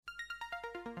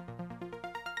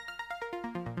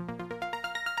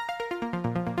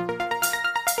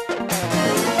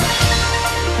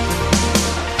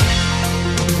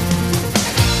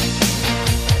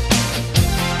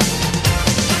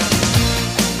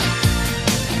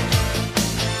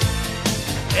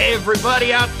Hey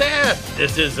everybody out there,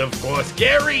 this is of course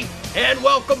Gary, and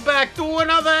welcome back to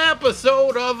another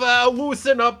episode of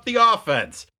Loosen Up the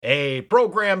Offense, a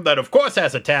program that of course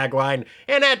has a tagline,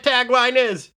 and that tagline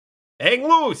is, hang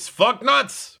loose, fuck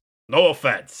nuts, no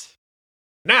offense.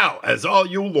 Now, as all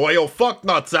you loyal fuck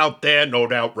nuts out there no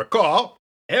doubt recall,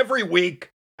 every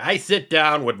week I sit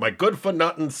down with my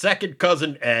good-for-nothing second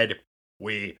cousin Ed.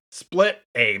 We split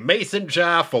a mason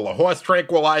jar full of horse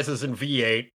tranquilizers and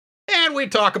V8, and we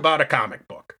talk about a comic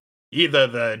book. Either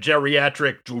the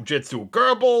geriatric Jujitsu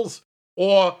Goebbels,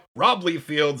 or Rob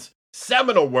Liefeld's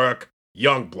seminal work,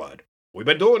 Youngblood. We've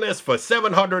been doing this for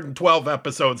 712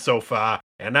 episodes so far,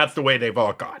 and that's the way they've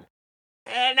all gone.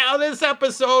 And now this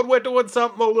episode, we're doing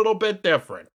something a little bit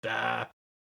different.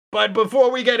 But before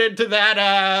we get into that,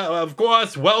 of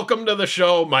course, welcome to the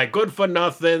show, my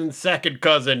good-for-nothing second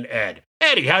cousin, Ed.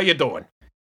 Eddie, how you doing?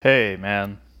 Hey,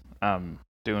 man. I'm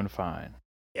doing fine.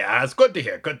 Yeah, it's good to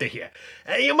hear, good to hear.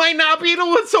 You might not be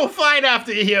doing so fine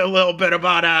after you hear a little bit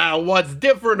about what's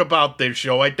different about this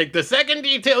show. I think the second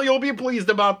detail you'll be pleased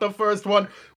about, the first one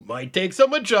might take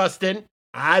some adjusting.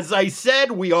 As I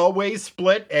said, we always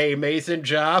split a mason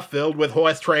jar filled with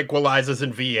horse tranquilizers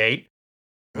and V8.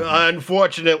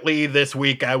 Unfortunately, this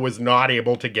week I was not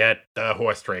able to get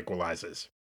horse tranquilizers.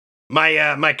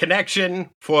 My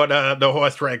connection for the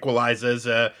horse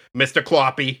tranquilizers, Mr.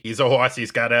 Kloppy, he's a horse,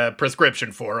 he's got a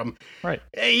prescription for him. Right.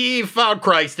 He found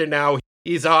Christ, and now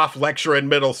he's off lecturing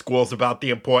middle schools about the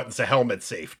importance of helmet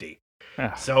safety.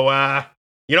 Yeah. So,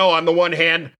 on the one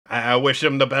hand, I wish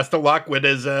him the best of luck with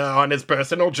his on his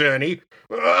personal journey.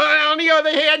 On the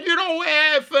other hand,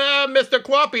 if Mr.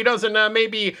 Kloppy doesn't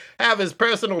maybe have his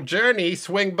personal journey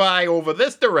swing by over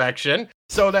this direction,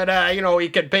 so that, he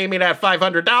could pay me that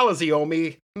 $500 he owe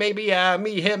me, maybe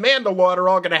me, him, and the Lord are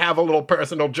all going to have a little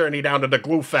personal journey down to the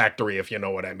glue factory, if you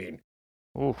know what I mean.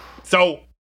 Oof. So,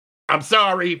 I'm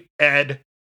sorry, Ed.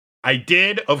 I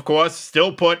did, of course,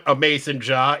 still put a mason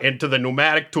jar into the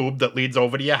pneumatic tube that leads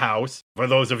over to your house. For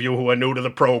those of you who are new to the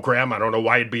program, I don't know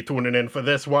why you'd be tuning in for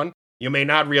this one. You may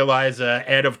not realize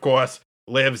Ed, of course,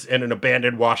 lives in an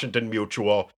abandoned Washington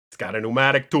Mutual. It's got a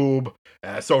pneumatic tube,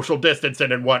 social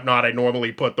distancing and whatnot. I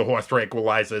normally put the horse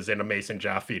tranquilizers in a mason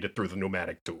jar, feed it through the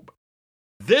pneumatic tube.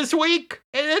 This week,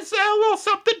 it's a little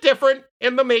something different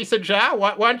in the mason jar.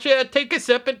 Why don't you take a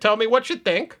sip and tell me what you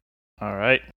think? All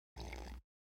right.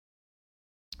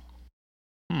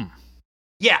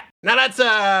 Yeah, now that's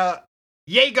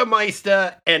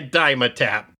Jägermeister and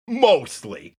Dimetapp,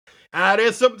 mostly.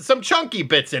 There's some chunky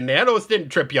bits in there. Those didn't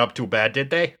trip you up too bad, did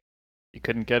they? You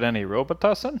couldn't get any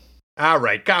Robitussin? All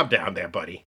right, calm down there,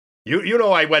 buddy. You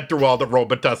know I went through all the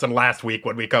Robitussin last week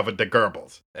when we covered the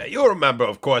Goebbels. You remember,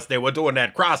 of course, they were doing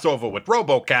that crossover with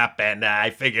RoboCop, and I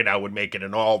figured I would make it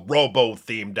an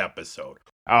all-Robo-themed episode.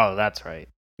 Oh, that's right.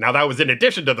 Now, that was in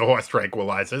addition to the horse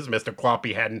tranquilizers. Mr.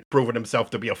 Kloppy hadn't proven himself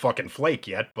to be a fucking flake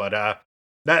yet, but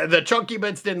the chunky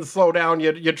bits didn't slow down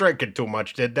your drinking too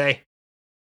much, did they?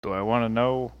 Do I want to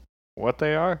know what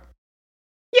they are?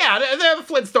 Yeah, they're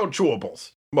Flintstone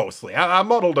chewables, mostly. I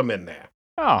muddled them in there.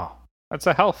 Oh, that's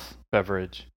a health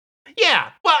beverage. Yeah,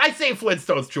 well, I say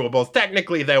Flintstones chewables.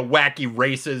 Technically, they're Wacky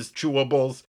Races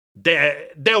chewables. They're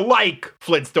like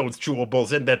Flintstones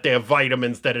chewables in that they're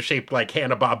vitamins that are shaped like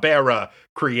Hanna-Barbera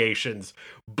creations.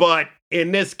 But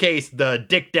in this case, the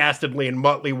Dick Dastardly and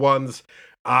Muttley ones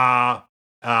are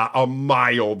a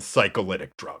mild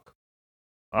psycholytic drug.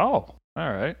 Oh,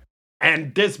 all right.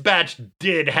 And this batch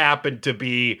did happen to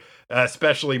be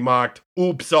specially marked,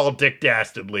 oops, all Dick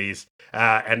Dastardlies.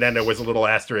 And then there was a little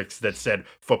asterisk that said,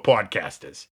 for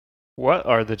podcasters. What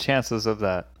are the chances of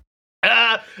that?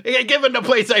 Given the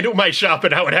place I do my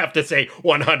shopping, I would have to say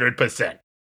 100%.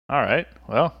 All right.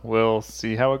 Well, we'll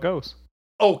see how it goes.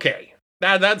 Okay.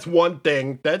 Now, that's one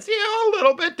thing that's, a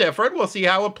little bit different. We'll see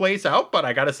how it plays out, but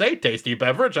I gotta say, tasty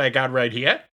beverage I got right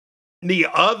here. The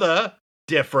other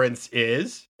difference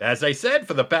is, as I said,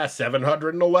 for the past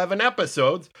 711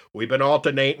 episodes, we've been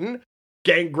alternating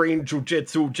gangrene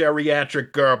jujitsu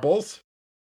geriatric Goebbels.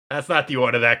 That's not the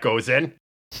order that goes in.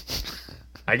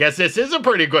 I guess this is a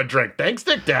pretty good drink. Thanks,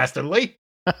 Dick Dastardly.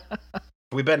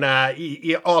 We've been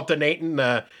alternating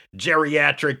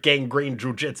geriatric gangrene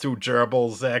jujitsu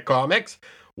gerbils comics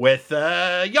with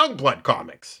Youngblood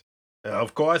comics.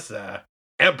 Of course,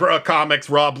 Emperor Comics,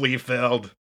 Rob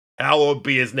Liefeld, hallowed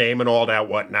be his name and all that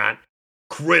whatnot.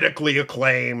 Critically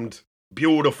acclaimed,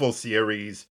 beautiful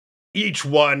series. Each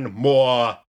one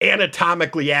more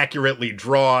anatomically accurately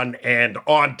drawn and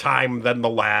on time than the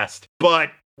last.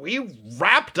 But we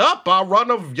wrapped up our run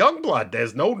of Youngblood.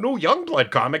 There's no new Youngblood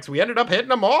comics. We ended up hitting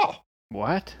them all.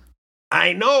 What?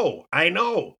 I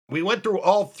know. We went through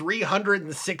all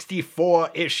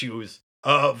 364 issues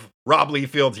of Rob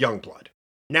Liefeld's Youngblood.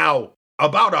 Now,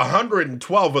 about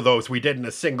 112 of those we did in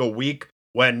a single week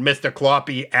when Mr.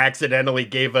 Kloppy accidentally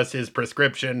gave us his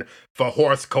prescription for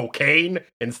horse cocaine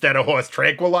instead of horse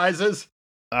tranquilizers.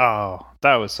 Oh,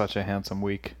 that was such a handsome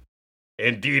week.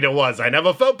 Indeed it was. I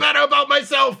never felt better about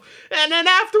myself. And then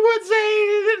afterwards,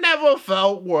 I never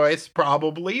felt worse,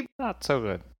 probably. Not so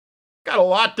good. Got a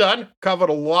lot done. Covered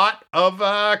a lot of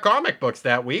comic books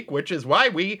that week, which is why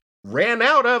we ran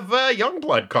out of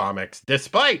Youngblood comics,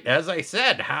 despite, as I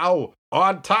said, how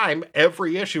on time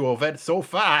every issue of it so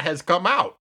far has come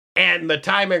out. And the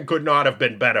timing could not have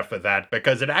been better for that,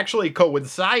 because it actually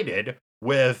coincided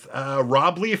with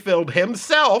Rob Liefeld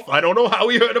himself. I don't know how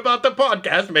he heard about the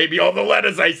podcast, maybe all the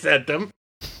letters I sent him.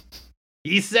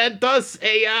 He sent us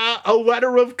a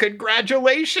letter of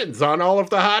congratulations on all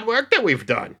of the hard work that we've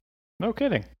done. No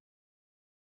kidding.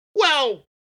 Well,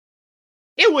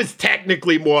 it was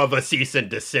technically more of a cease and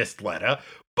desist letter,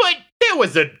 but there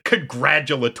was a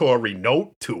congratulatory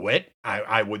note to it,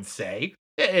 I would say,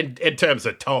 in terms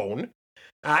of tone.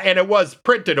 And it was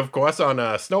printed, of course, on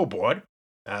a snowboard,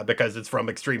 because it's from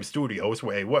Extreme Studios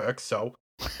where he works, so,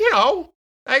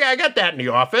 I got that in the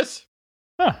office.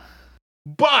 Huh.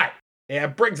 But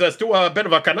it brings us to a bit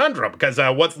of a conundrum, because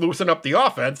what's loosen up the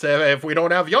offense if we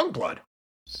don't have Youngblood?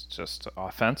 It's just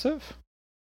offensive?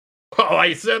 Well,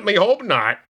 I certainly hope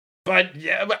not, but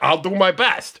yeah, I'll do my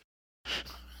best.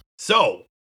 So,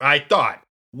 I thought,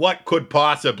 what could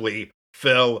possibly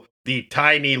fill the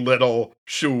tiny little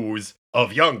shoes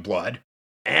of Youngblood?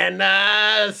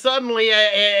 And suddenly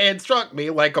it struck me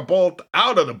like a bolt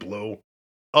out of the blue.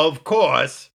 Of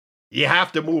course, you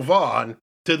have to move on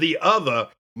to the other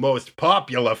most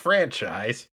popular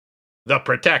franchise, The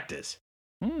Protectors.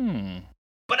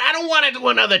 But I don't want to do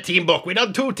another team book. We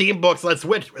done 2 team books. Let's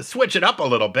switch it up a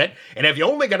little bit. And if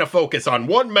you're only going to focus on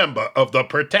one member of the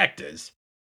Protectors,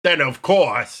 then of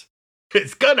course,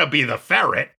 it's going to be the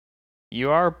Ferret.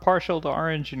 You are partial to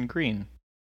orange and green.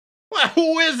 Well,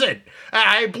 who isn't?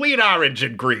 I bleed orange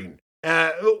and green.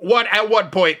 At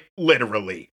what point,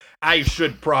 literally? I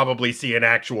should probably see an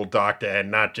actual doctor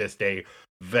and not just a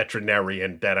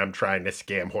veterinarian that I'm trying to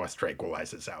scam horse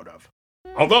tranquilizers out of.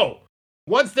 Although,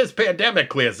 once this pandemic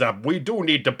clears up, we do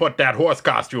need to put that horse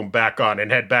costume back on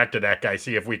and head back to that guy,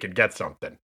 see if we can get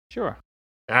something. Sure.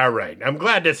 All right. I'm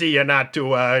glad to see you're not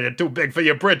too big for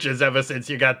your britches ever since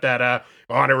you got that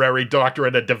honorary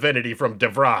doctorate of divinity from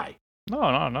DeVry.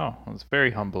 No. It's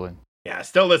very humbling. Yeah,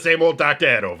 still the same old Dr.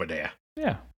 Ed over there.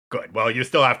 Yeah. Good. Well, you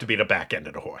still have to be the back end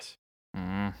of the horse.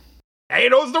 Hey,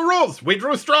 those the rules. We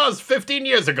drew straws 15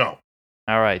 years ago.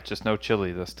 All right, just no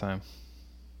chili this time.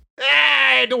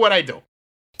 I do what I do.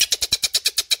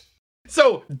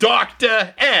 So,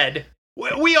 Dr. Ed,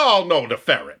 we all know the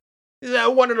Ferret.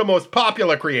 One of the most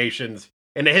popular creations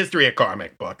in the history of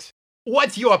comic books.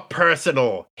 What's your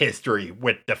personal history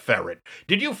with the Ferret?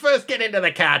 Did you first get into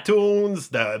the cartoons,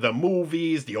 the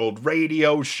movies, the old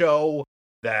radio show,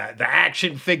 the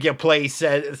action figure play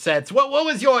sets? What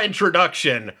was your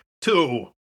introduction to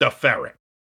the Ferret?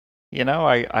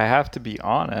 I have to be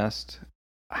honest.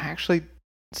 I actually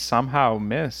somehow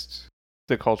missed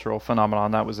the cultural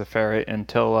phenomenon that was a Ferret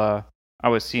until I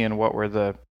was seeing what were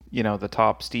the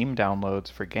top Steam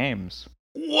downloads for games.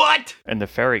 What? And the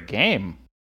Ferret game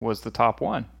was the top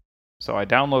one. So I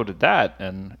downloaded that,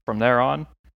 and from there on,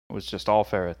 it was just all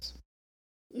ferrets.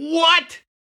 What?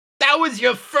 That was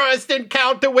your first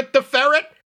encounter with the Ferret?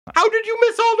 How did you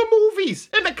miss all the movies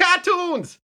and the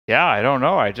cartoons? Yeah, I don't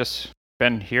know. I just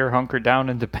been here hunkered down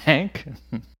in the bank,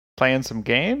 playing some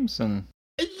games, and...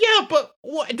 Yeah, but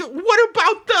what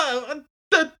about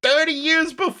the 30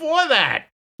 years before that?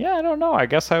 Yeah, I don't know. I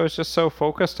guess I was just so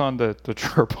focused on the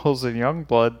Triples and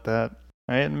Youngblood that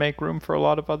I didn't make room for a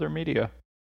lot of other media.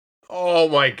 Oh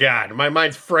my god, my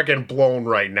mind's friggin' blown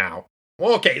right now.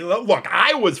 Okay, look,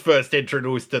 I was first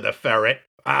introduced to the Ferret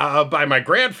by my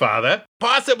grandfather,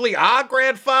 possibly our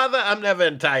grandfather. I'm never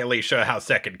entirely sure how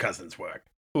second cousins work,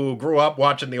 who grew up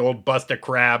watching the old Buster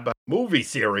Crab movie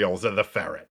serials of the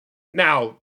Ferret.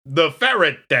 Now, the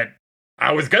Ferret that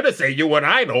I was gonna say you and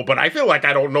I know, but I feel like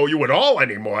I don't know you at all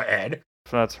anymore, Ed.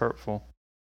 That's hurtful.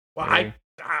 Well, really?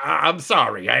 I'm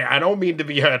sorry. I don't mean to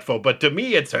be hurtful, but to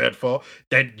me it's hurtful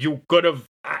that you could have...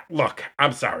 Look,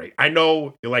 I'm sorry. I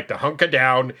know you like to hunker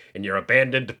down in your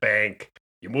abandoned bank.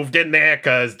 You moved in there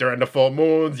because during the full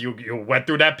moons, you went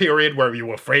through that period where you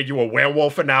were afraid you were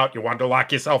werewolfing out. You wanted to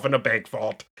lock yourself in a bank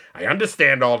vault. I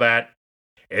understand all that.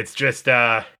 It's just,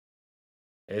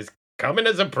 it's coming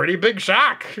as a pretty big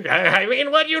shock. I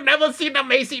mean, what, you never seen the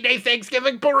Macy Day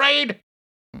Thanksgiving Parade?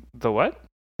 The what?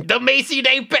 The Macy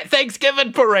Day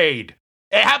Thanksgiving Parade.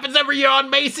 It happens every year on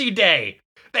Macy Day.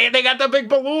 They got the big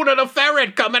balloon and a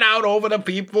ferret coming out over the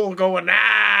people going,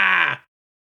 ah!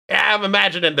 Yeah, I'm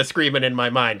imagining the screaming in my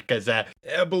mind because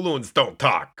balloons don't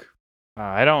talk.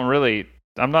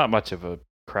 I'm not much of a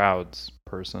crowds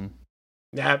person.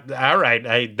 All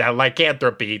right, that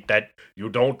lycanthropy that you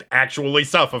don't actually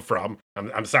suffer from,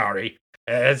 I'm sorry,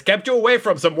 has kept you away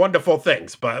from some wonderful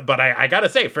things. But I gotta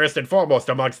say, first and foremost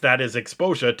amongst that is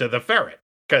exposure to the ferret.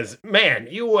 Because, man,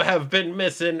 you have been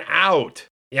missing out.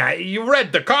 Yeah, you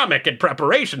read the comic in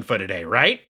preparation for today,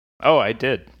 right? Oh, I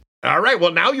did. All right,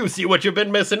 well, now you see what you've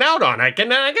been missing out on. I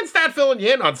can start filling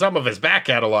you in on some of his back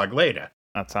catalog later.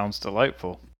 That sounds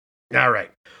delightful. All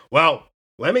right. Well,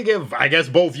 let me give, I guess,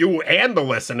 both you and the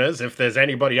listeners, if there's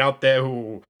anybody out there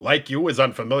who, like you, is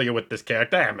unfamiliar with this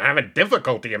character. I'm having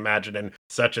difficulty imagining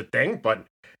such a thing, but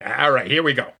all right, here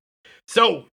we go.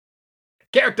 So,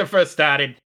 character first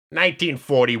started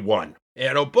 1941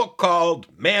 in a book called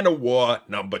Man of War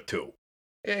 #2.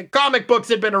 Comic books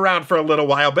had been around for a little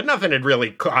while, but nothing had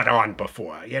really caught on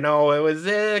before. You know, it was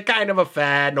kind of a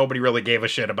fad. Nobody really gave a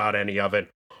shit about any of it.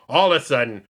 All of a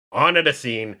sudden, onto the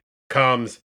scene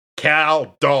comes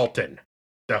Cal Dalton,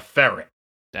 the ferret.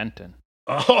 Denton.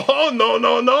 Oh,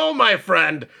 no, my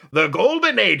friend. The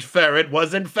Golden Age ferret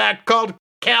was in fact called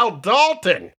Cal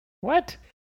Dalton. What?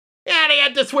 Yeah, they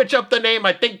had to switch up the name.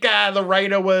 I think the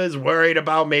writer was worried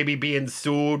about maybe being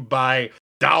sued by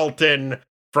Dalton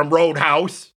from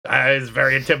Roadhouse, his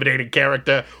very intimidating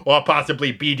character, or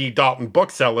possibly B.D. Dalton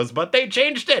booksellers, but they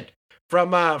changed it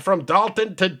from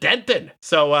Dalton to Denton.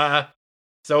 So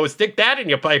stick that in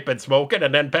your pipe and smoke it,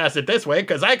 and then pass it this way,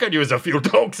 because I could use a few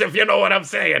dokes, if you know what I'm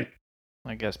saying.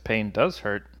 I guess pain does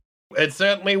hurt. It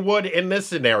certainly would in this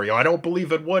scenario. I don't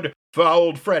believe it would for our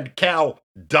old friend Cal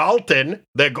Dalton,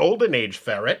 the Golden Age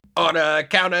ferret, on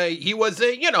account of he was,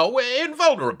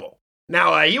 invulnerable.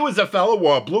 Now, he was a fellow,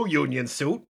 wore a blue Union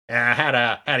suit, had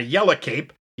a yellow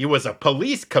cape. He was a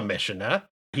police commissioner.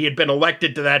 He had been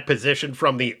elected to that position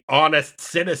from the Honest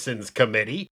Citizens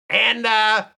Committee. And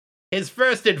his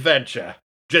first adventure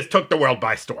just took the world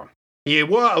by storm. He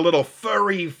wore a little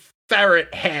furry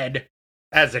ferret head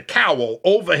as a cowl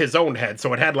over his own head,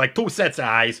 so it had like two sets of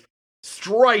eyes.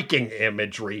 Striking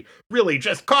imagery. Really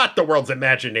just caught the world's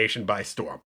imagination by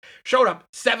storm. Showed up,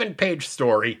 7-page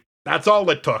story. That's all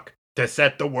it took to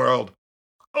set the world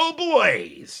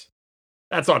ablaze.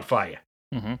 That's on fire.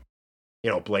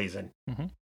 Mm-hmm. Blazing. Mm-hmm.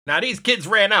 Now, these kids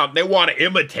ran out and they want to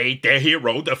imitate their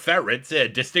hero, the ferret's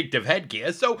distinctive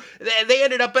headgear, so they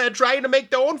ended up trying to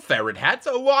make their own ferret hats.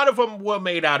 A lot of them were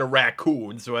made out of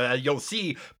raccoons. You'll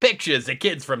see pictures of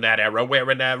kids from that era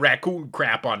wearing raccoon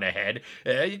crap on their head.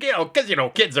 Because,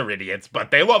 kids are idiots,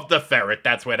 but they love the ferret.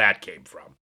 That's where that came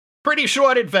from. Pretty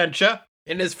short adventure.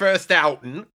 In his first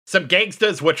outing, some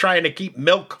gangsters were trying to keep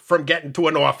milk from getting to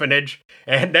an orphanage,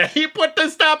 and he put the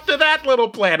stop to that little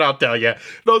plan, I'll tell you.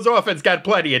 Those orphans got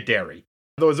plenty of dairy.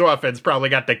 Those orphans probably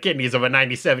got the kidneys of a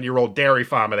 97-year-old dairy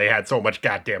farmer. They had so much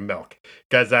goddamn milk.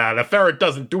 Because the ferret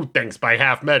doesn't do things by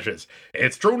half measures.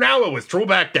 It's true now, it was true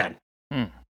back then.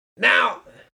 Now,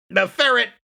 the ferret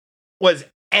was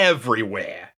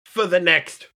everywhere for the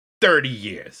next 30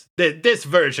 years. This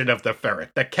version of the ferret,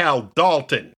 the Cal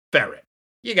Dalton ferret.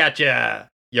 You got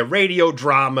your radio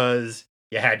dramas,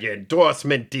 you had your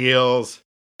endorsement deals.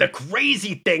 The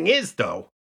crazy thing is, though,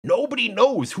 nobody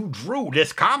knows who drew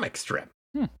this comic strip.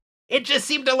 It just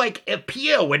seemed to,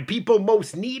 appear when people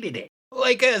most needed it.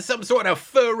 Like some sort of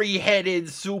furry-headed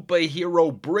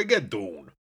superhero brigadoon.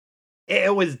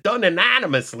 It was done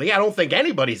anonymously. I don't think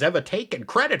anybody's ever taken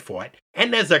credit for it.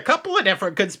 And there's a couple of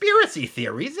different conspiracy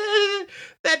theories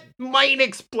that might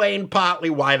explain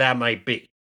partly why that might be.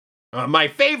 My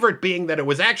favorite being that it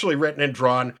was actually written and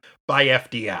drawn by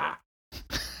FDR.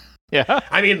 Yeah.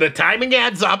 I mean, the timing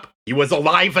adds up. He was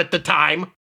alive at the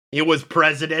time. He was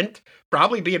president.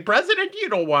 Probably being president, you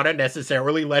don't want to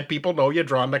necessarily let people know you're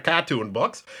drawing the cartoon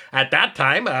books. At that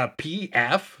time,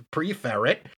 PF,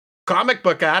 pre-ferret, comic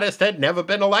book artist had never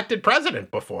been elected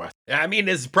president before. I mean,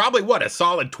 it's probably, a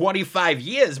solid 25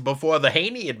 years before the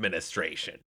Haney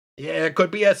administration. Yeah, it could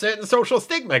be a certain social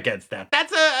stigma against that.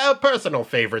 That's a personal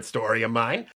favorite story of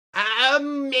mine.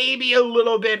 Maybe a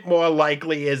little bit more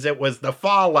likely is it was the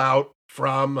fallout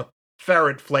from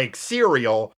Ferret Flake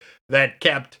cereal that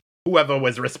kept whoever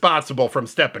was responsible from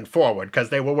stepping forward because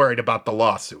they were worried about the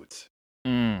lawsuits.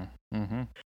 Mm-hmm.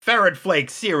 Ferret Flake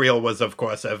cereal was, of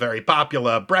course, a very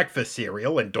popular breakfast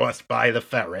cereal endorsed by the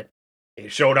ferret. He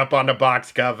showed up on the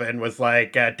box cover and was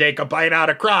like, take a bite out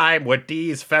of crime with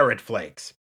these Ferret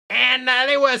Flakes. And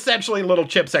they were essentially little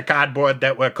chips of cardboard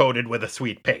that were coated with a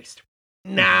sweet paste.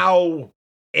 Now,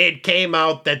 it came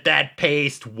out that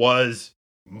paste was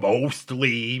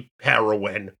mostly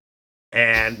heroin,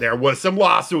 and there was some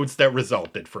lawsuits that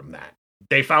resulted from that.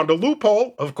 They found a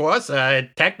loophole, of course. It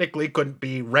technically couldn't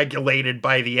be regulated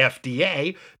by the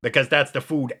FDA because that's the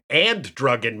Food and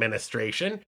Drug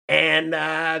Administration. And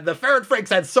the ferret flakes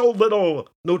had so little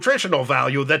nutritional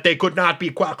value that they could not be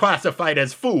classified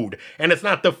as food. And it's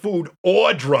not the Food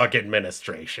or Drug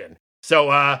Administration. So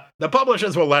the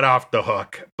publishers were let off the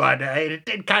hook. But it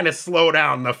did kind of slow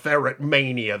down the ferret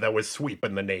mania that was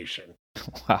sweeping the nation.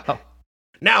 Wow.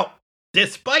 Now,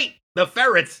 despite the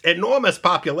ferret's enormous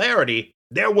popularity,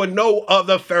 there were no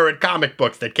other ferret comic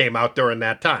books that came out during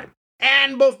that time.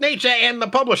 And both nature and the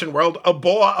publishing world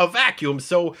bore a vacuum,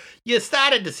 so you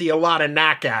started to see a lot of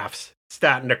knockoffs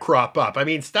starting to crop up. I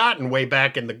mean, starting way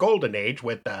back in the Golden Age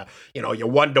with, your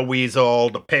Wonder Weasel,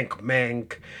 the Pink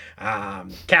Mink,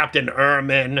 Captain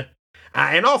Ermine.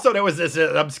 And also there was this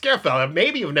obscure fella,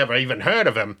 maybe you've never even heard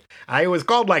of him. He was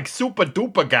called like Super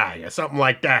Duper Guy or something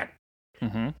like that.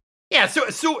 Mm-hmm. Yeah,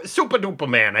 Super Duper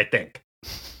Man, I think.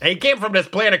 And he came from this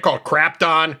planet called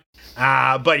Krypton,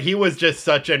 but he was just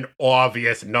such an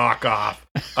obvious knockoff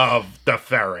of the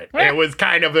ferret. It was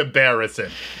kind of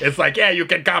embarrassing. It's like, yeah, you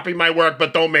can copy my work,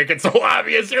 but don't make it so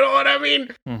obvious, you know what I mean?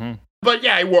 Mm-hmm. But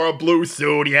yeah, he wore a blue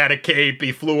suit, he had a cape,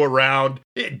 he flew around.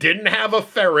 It didn't have a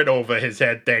ferret over his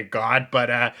head, thank God,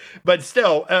 but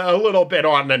still a little bit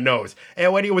on the nose.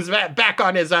 And when he was back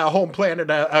on his home planet,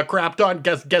 Krypton,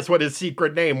 guess what his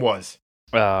secret name was?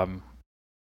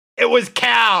 It was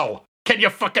Cal. Can you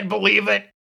fucking believe it?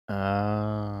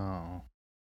 Oh.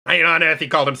 On Earth, he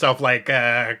called himself like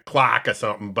Clark or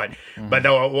something, but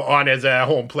no, on his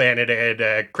home planet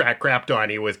at Krypton,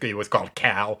 he was called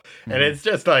Cal, and it's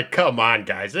just like, come on,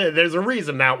 guys. There's a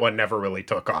reason that one never really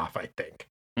took off, I think.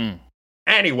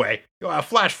 Anyway,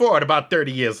 flash forward about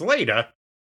 30 years later.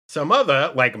 Some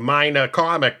other, like, minor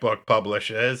comic book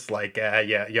publishers, like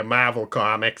your Marvel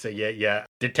Comics or your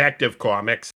Detective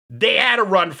Comics, they had a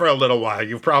run for a little while.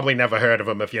 You've probably never heard of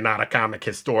them if you're not a comic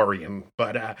historian.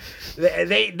 But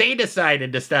they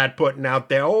decided to start putting out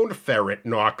their own ferret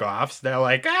knockoffs. They're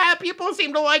like, people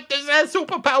seem to like this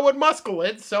superpowered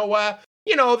musculads. So,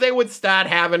 they would start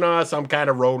having some kind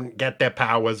of rodent get their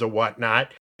powers or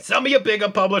whatnot. Some of your bigger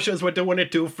publishers were doing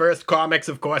it too. First Comics,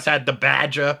 of course, had the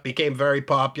Badger, became very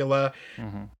popular.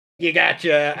 Mm-hmm. You got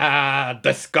your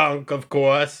the Skunk, of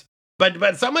course.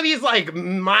 But some of these like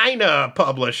minor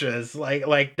publishers,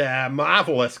 like the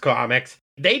Marvelous Comics,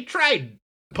 they tried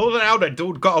pulling out a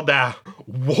dude called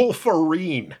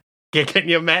Wolverine. Can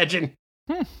you imagine?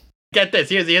 Get this.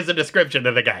 Here's a description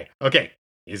of the guy. Okay,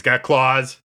 he's got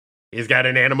claws. He's got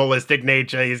an animalistic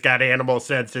nature. He's got animal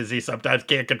senses. He sometimes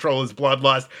can't control his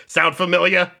bloodlust. Sound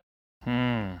familiar?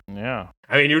 Yeah.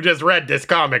 I mean, you just read this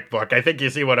comic book. I think you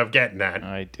see what I'm getting at.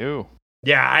 I do.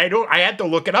 Yeah, I had to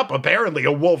look it up. Apparently,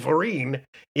 a Wolverine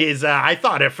is, I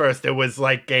thought at first it was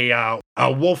like a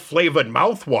wolf-flavored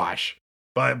mouthwash,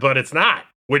 but it's not,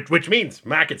 which means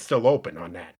market's still open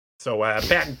on that. So,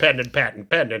 patent pending.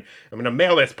 I'm going to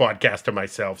mail this podcast to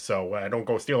myself, so don't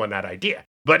go stealing that idea.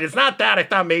 But it's not that. I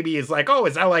thought maybe he's like,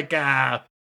 is that like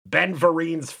Ben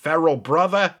Verine's feral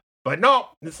brother? But no,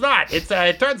 it's not. It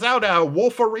turns out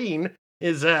Wolverine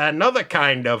is another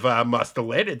kind of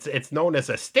mustelid. It's known as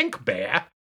a stink bear.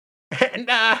 And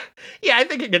I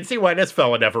think you can see why this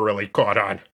fella never really caught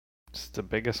on. It's the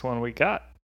biggest one we got.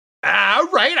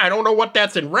 Right. I don't know what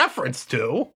that's in reference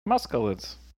to.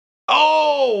 Muscelids.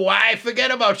 Oh, I forget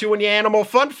about you and your animal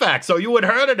fun facts. So you had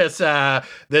heard of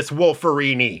this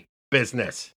Wolverine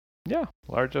business. Yeah,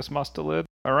 largest mustelid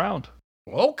around.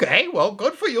 Okay, well,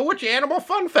 good for you with your animal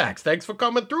fun facts. Thanks for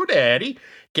coming through there, Eddie.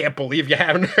 Can't believe you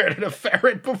haven't heard of a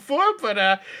ferret before,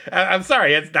 but I'm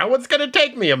sorry, that one's going to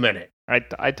take me a minute.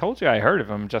 I told you I heard of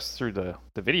him just through the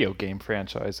video game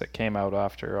franchise that came out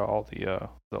after all the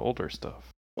older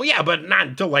stuff. Well, yeah, but not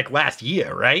until like last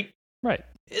year, right? Right.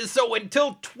 So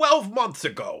until 12 months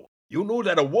ago, you knew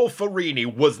that a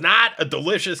Wolverine was not a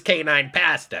delicious canine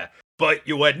pasta, but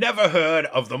you had never heard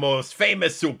of the most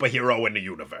famous superhero in the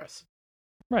universe.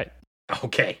 Right.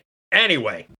 Okay.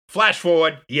 Anyway, flash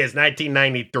forward, year's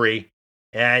 1993.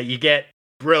 You get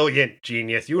brilliant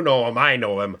genius. You know him, I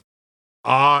know him.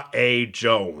 R.A.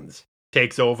 Jones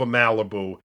takes over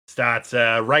Malibu, starts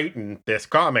writing this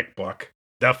comic book,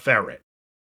 The Ferret.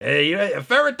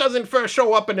 Ferret doesn't first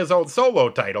show up in his own solo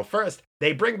title. First,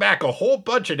 they bring back a whole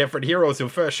bunch of different heroes who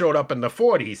first showed up in the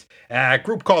 40s. A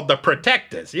group called the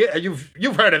Protectors.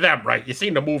 You've heard of them, right? You've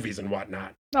seen the movies and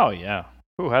whatnot. Oh, yeah.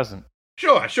 Who hasn't?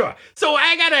 Sure, sure. So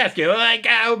I gotta ask you, like,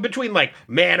 between like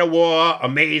Man-O-War,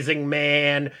 Amazing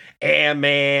Man,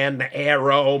 Airman,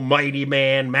 Arrow, Mighty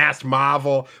Man, Masked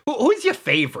Marvel, who's your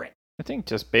favorite? I think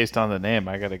just based on the name,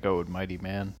 I gotta go with Mighty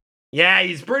Man. Yeah,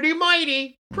 he's pretty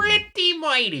mighty. Pretty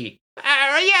mighty.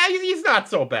 Yeah, he's not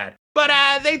so bad.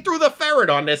 But they threw the ferret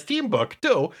on this team book,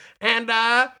 too. And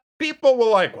people were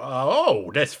like,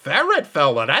 oh, this ferret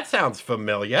fella, that sounds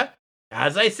familiar.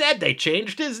 As I said, they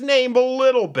changed his name a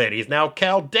little bit. He's now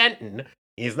Cal Denton.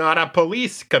 He's not a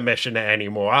police commissioner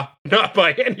anymore. Not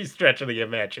by any stretch of the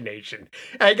imagination.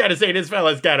 I gotta say, this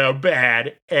fella's got a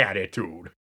bad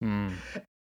attitude. Mm.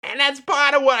 And that's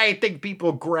part of what I think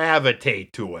people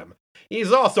gravitate to him.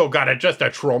 He's also got just a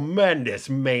tremendous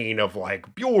mane of,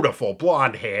 like, beautiful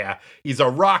blonde hair. He's a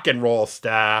rock and roll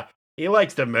star. He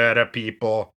likes to murder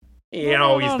people. He's the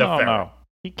ferret. No.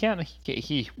 He can't.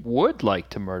 He would like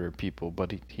to murder people,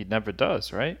 but he never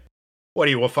does, right? What are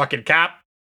you, a fucking cop?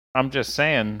 I'm just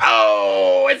saying.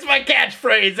 Oh, it's my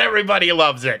catchphrase. Everybody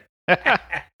loves it.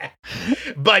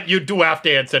 But you do have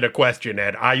to answer the question,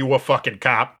 Ed. Are you a fucking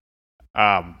cop?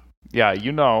 Yeah,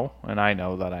 you know, and I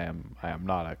know that I am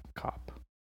not a cop.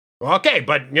 Okay,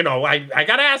 but I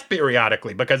gotta ask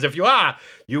periodically, because if you are,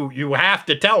 you have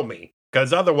to tell me,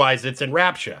 because otherwise it's in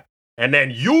Rapture. And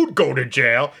then you'd go to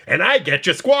jail, and I get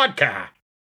your squad car.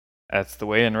 That's the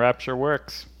way in Rapture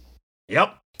works.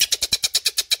 Yep.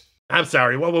 I'm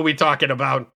sorry, what were we talking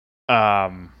about?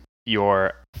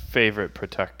 Your favorite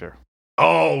protector.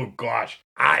 Oh, gosh.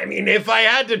 I mean, if I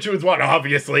had to choose one,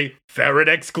 obviously, ferret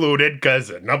excluded,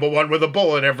 because number one with a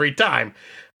bullet every time.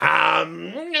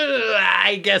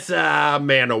 I guess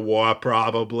Man-O-War,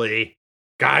 probably.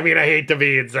 I mean, I hate to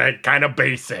be, it's kind of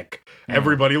basic.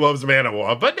 Everybody loves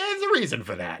Man-O-War, but there's a reason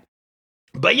for that.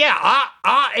 But yeah,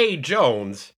 R.A.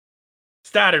 Jones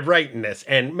started writing this,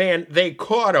 and man, they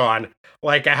caught on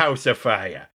like a house of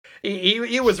fire.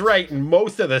 He was writing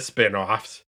most of the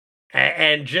spin-offs,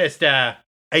 and just,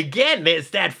 again, there's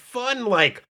that fun,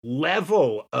 like,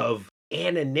 level of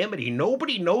anonymity.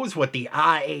 Nobody knows what the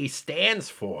RA stands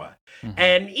for. Mm-hmm.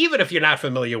 And even if you're not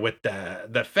familiar with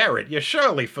the ferret, you're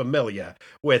surely familiar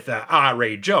with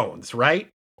R.A. Jones, right?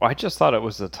 Well, I just thought it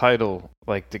was the title,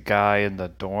 like the guy in the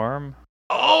dorm.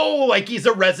 Oh, like he's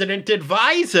a resident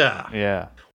advisor. Yeah.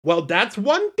 Well, that's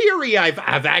one theory. I've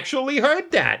actually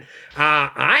heard that.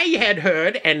 I had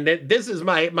heard, and this is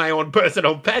my own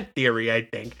personal pet theory, I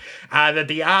think, that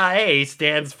the RA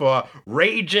stands for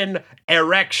Raging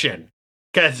Erection.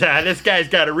 Because this guy's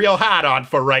got a real hot-on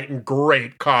for writing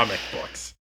great comic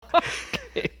books.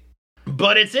 Okay.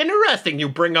 But it's interesting you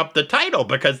bring up the title,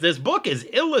 because this book is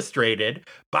illustrated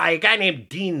by a guy named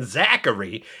Dean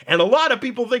Zachary, and a lot of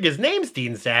people think his name's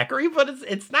Dean Zachary, but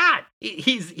it's not.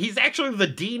 He's actually the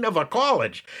dean of a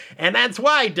college, and that's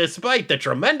why, despite the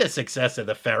tremendous success of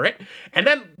the ferret, and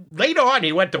then later on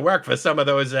he went to work for some of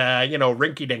those,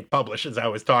 rinky-dink publishers I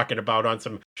was talking about on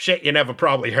some shit you never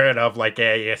probably heard of, like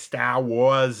your Star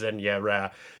Wars and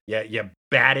your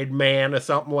Batted Man or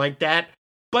something like that.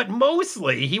 But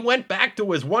mostly, he went back to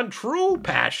his one true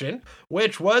passion,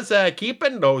 which was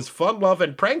keeping those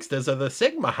fun-loving pranksters of the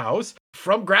Sigma House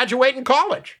from graduating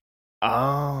college.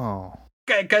 Oh.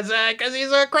 Because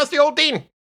he's a crusty old dean.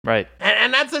 Right.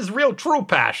 And that's his real true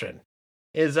passion,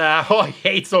 is he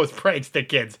hates those prankster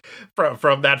kids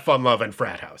from that fun-loving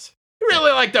frat house. He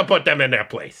really like to put them in their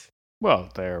place. Well,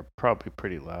 they're probably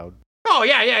pretty loud. Oh,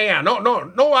 yeah.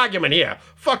 No argument here.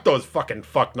 Fuck those fucking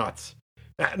fucknuts.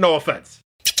 No offense.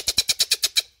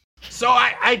 So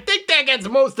I think that gets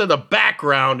most of the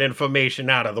background information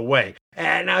out of the way.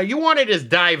 And now you want to just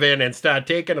dive in and start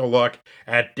taking a look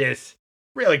at this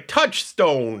really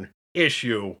touchstone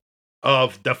issue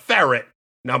of The Ferret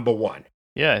 #1.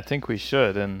 Yeah, I think we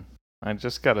should. And I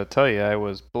just got to tell you, I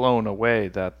was blown away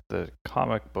that the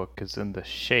comic book is in the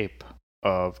shape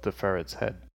of the ferret's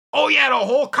head. Oh yeah, the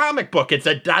whole comic book.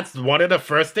 That's one of the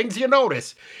first things you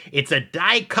notice. It's a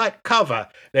die-cut cover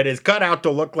that is cut out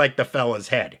to look like the fella's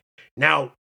head.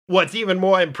 Now, what's even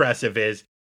more impressive is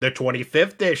the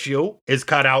 25th issue is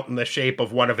cut out in the shape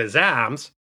of one of his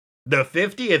arms. The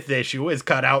 50th issue is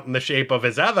cut out in the shape of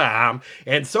his other arm,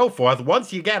 and so forth.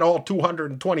 Once you get all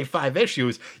 225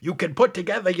 issues, you can put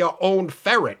together your own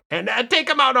ferret and take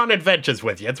him out on adventures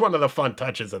with you. It's one of the fun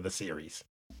touches of the series.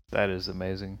 That is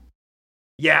amazing.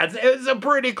 Yeah, it's a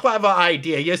pretty clever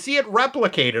idea. You see it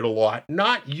replicated a lot,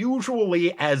 not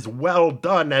usually as well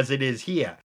done as it is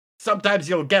here. Sometimes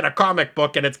you'll get a comic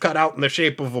book and it's cut out in the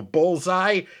shape of a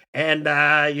bullseye, and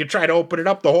you try to open it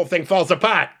up, the whole thing falls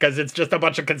apart because it's just a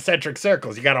bunch of concentric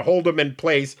circles. You got to hold them in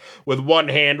place with one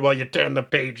hand while you turn the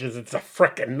pages. It's a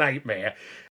frickin' nightmare.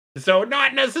 So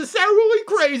not necessarily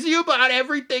crazy about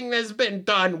everything that's been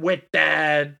done with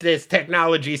this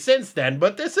technology since then,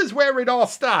 but this is where it all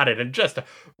started, and just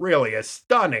really a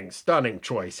stunning, stunning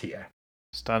choice here.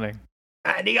 Stunning.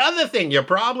 The other thing you're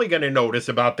probably going to notice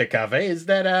about the cover is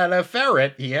that the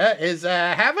ferret here is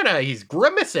he's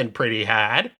grimacing pretty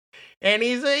hard, and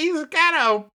he's got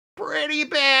a pretty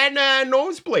bad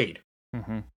nosebleed.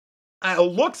 Mm-hmm.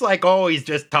 Looks like, he's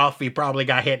just tough. He probably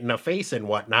got hit in the face and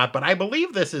whatnot, but I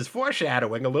believe this is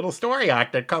foreshadowing a little story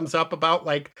arc that comes up about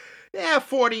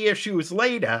 40 issues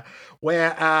later,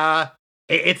 where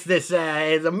it's this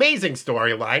amazing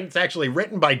storyline. It's actually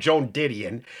written by Joan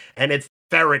Didion, and it's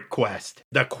Ferret Quest,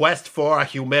 the quest for a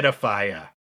humidifier.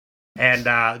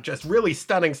 And just really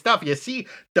stunning stuff. You see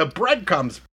the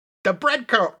breadcrumbs,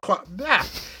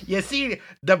 you see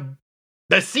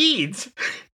the seeds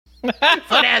for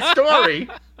that story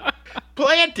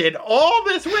planted all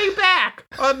this way back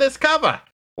on this cover.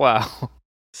 Wow.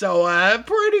 So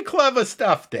pretty clever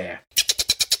stuff there.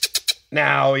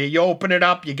 Now, you open it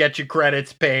up, you get your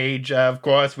credits page. Of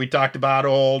course, we talked about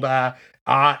old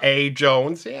R.A.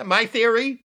 Jones. Yeah, my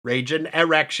theory, Raging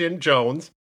Erection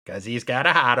Jones, because he's got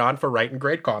a hot-on for writing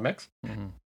great comics. Mm-hmm.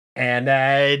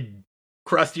 And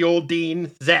crusty old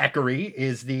Dean Zachary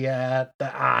is the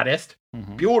artist.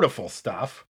 Mm-hmm. Beautiful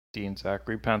stuff. Dean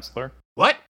Zachary Penciler.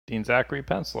 What? Dean Zachary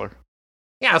Penciler.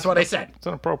 Yeah, that's what I said. It's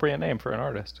an appropriate name for an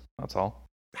artist. That's all.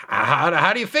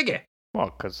 How do you figure?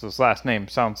 Well, because his last name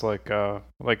sounds like a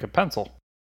pencil.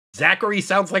 Zachary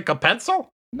sounds like a pencil?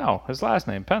 No, his last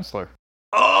name, Penciler.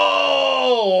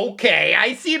 Oh, okay.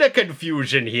 I see the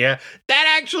confusion here.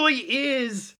 That actually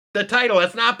is the title.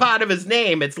 It's not part of his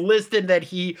name. It's listed that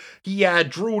he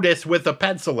drew this with a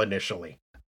pencil initially.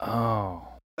 Oh.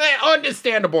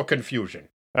 Understandable confusion.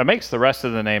 That makes the rest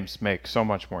of the names make so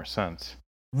much more sense.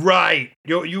 Right.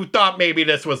 You thought maybe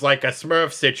this was like a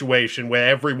Smurf situation where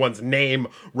everyone's name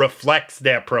reflects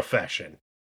their profession.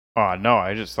 Oh, no,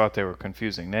 I just thought they were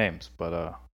confusing names.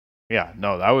 But, yeah,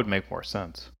 no, that would make more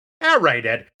sense. All right,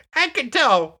 Ed. I can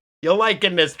tell you're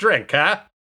liking this drink, huh?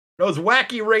 Those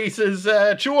Wacky Races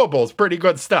chewables, pretty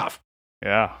good stuff.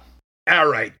 Yeah. All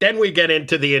right, then we get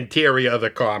into the interior of the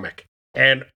comic.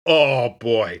 And, oh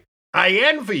boy, I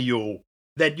envy you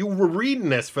that you were reading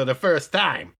this for the first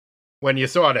time when you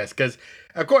saw this, because,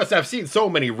 of course, I've seen so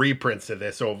many reprints of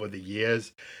this over the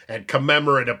years and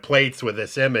commemorative plates with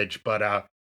this image, but,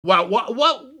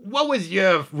 what was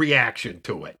your reaction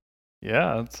to it?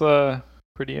 Yeah, it's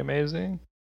pretty amazing.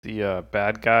 The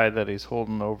bad guy that he's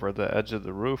holding over the edge of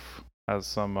the roof has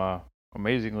some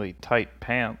amazingly tight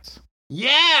pants.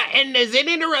 Yeah, and there's an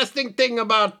interesting thing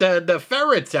about the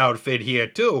ferret's outfit here,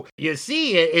 too. You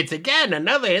see, it's again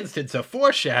another instance of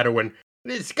foreshadowing.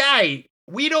 This guy,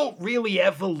 we don't really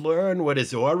ever learn what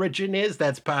his origin is.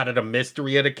 That's part of the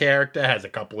mystery of the character. Has a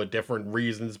couple of different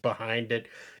reasons behind it.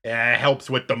 Helps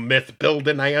with the myth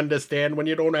building, I understand, when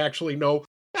you don't actually know.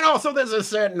 And also, there's a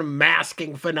certain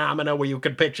masking phenomena where you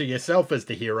can picture yourself as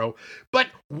the hero. But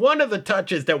one of the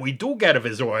touches that we do get of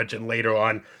his origin later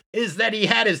on is that he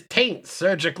had his taint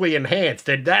surgically enhanced,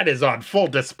 and that is on full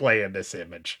display in this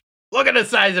image. Look at the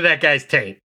size of that guy's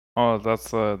taint. Oh,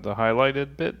 that's the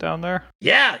highlighted bit down there?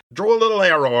 Yeah, drew a little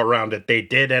arrow around it, they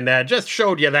did, and just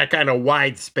showed you that kind of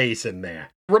wide space in there.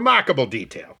 Remarkable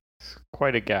detail. It's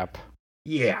quite a gap.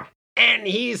 Yeah. And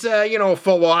he's,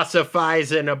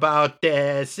 philosophizing about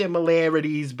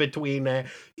similarities between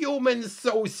human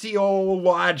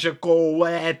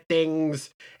sociological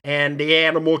things and the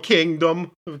animal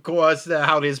kingdom. Of course,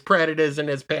 how there's predators and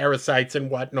there's parasites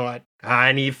and whatnot.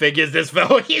 And he figures this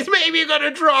fellow, he's maybe going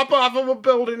to drop off of a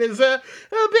building is a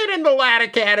bit in the latter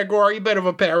category, bit of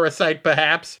a parasite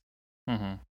perhaps.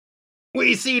 Mm-hmm.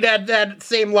 We see that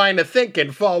same line of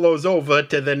thinking follows over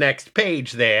to the next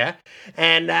page there.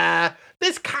 And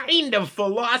this kind of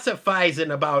philosophizing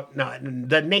about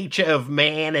the nature of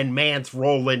man and man's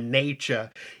role in nature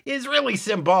is really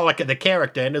symbolic of the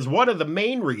character and is one of the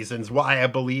main reasons why I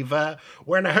believe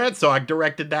Werner Herzog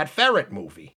directed that Ferret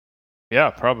movie. Yeah,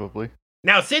 probably.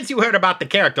 Now, since you heard about the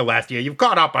character last year, you've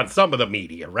caught up on some of the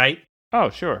media, right? Oh,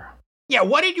 sure. Yeah,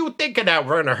 what did you think of that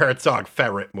Werner Herzog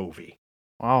Ferret movie?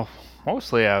 Well,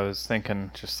 mostly I was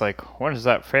thinking just like, when is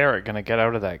that ferret going to get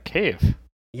out of that cave?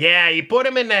 Yeah, he put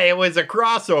him in there. It was a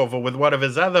crossover with one of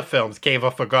his other films, Cave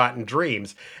of Forgotten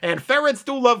Dreams. And ferrets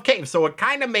do love caves, so it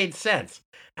kind of made sense.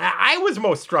 I was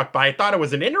most struck by, I thought it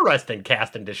was an interesting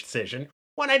casting decision,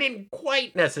 one I didn't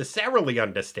quite necessarily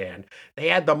understand. They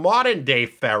had the modern day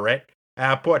ferret,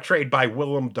 portrayed by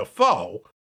Willem Dafoe,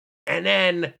 and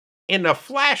then in the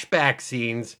flashback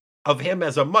scenes of him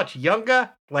as a much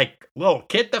younger, like little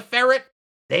kid the ferret,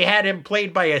 they had him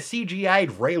played by a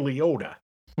CGI'd Ray Liotta.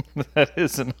 That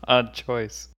is an odd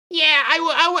choice. Yeah,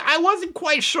 I wasn't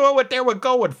quite sure what they were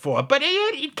going for, but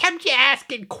it kept you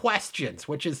asking questions,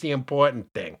 which is the important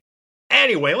thing.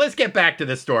 Anyway, let's get back to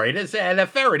the story. This the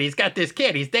ferret, he's got this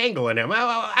kid, he's dangling him.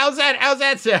 How's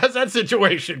that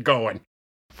situation going?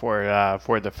 For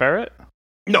the ferret?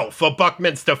 No, for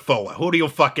Buckminster Fuller. Who do you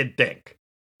fucking think?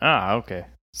 Ah, okay.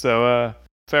 So,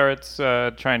 ferret's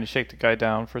trying to shake the guy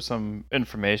down for some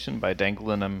information by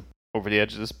dangling him over the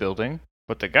edge of this building.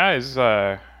 But the guy's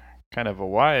kind of a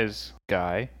wise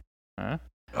guy, huh?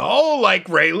 Oh, like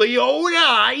Ray Liotta,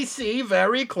 I see.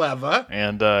 Very clever.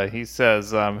 And he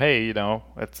says, hey,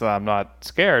 it's I'm not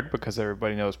scared because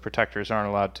everybody knows protectors aren't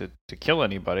allowed to kill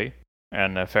anybody.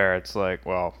 And the ferret's like,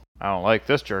 well, I don't like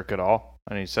this jerk at all.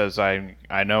 And he says,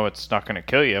 I know it's not going to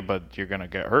kill you, but you're going to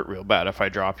get hurt real bad if I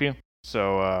drop you.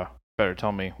 So better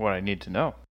tell me what I need to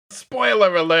know.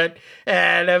 Spoiler alert,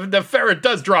 and the ferret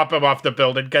does drop him off the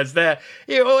building because what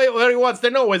he wants to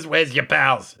know is, where's your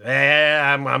pals?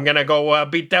 I'm going to go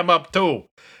beat them up too.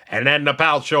 And then the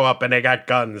pals show up and they got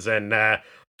guns, and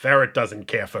ferret doesn't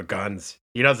care for guns.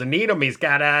 He doesn't need them. He's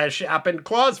got sharpened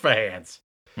claws for hands.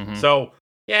 Mm-hmm. So,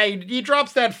 yeah, he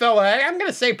drops that fella, I'm going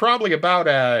to say probably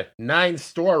about 9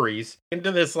 stories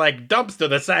into this, like, dumpster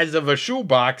the size of a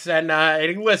shoebox, and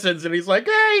he listens and he's like,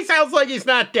 hey, he sounds like he's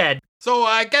not dead. So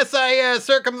I guess I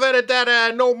circumvented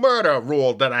that no murder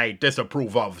rule that I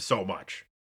disapprove of so much.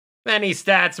 Then he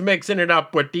starts mixing it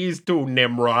up with these 2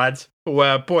 Nimrods who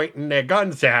are pointing their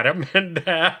guns at him, and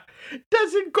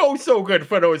doesn't go so good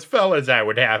for those fellas, I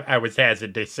was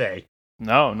hazard to say.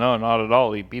 No, not at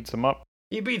all. He beats him up.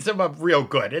 He beats him up real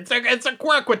good. It's a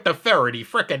quirk with the ferret.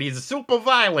 He's super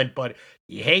violent, but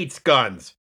he hates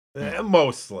guns.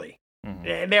 Mostly.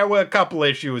 Mm-hmm. There were a couple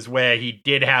issues where he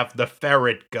did have the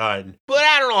ferret gun, but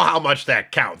I don't know how much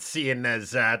that counts, seeing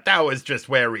as that was just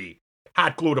where he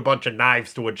hot glued a bunch of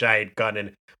knives to a giant gun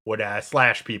and would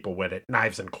slash people with it,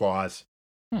 knives and claws.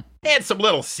 And some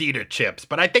little cedar chips,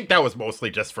 but I think that was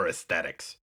mostly just for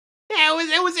aesthetics. Yeah,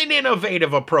 it was an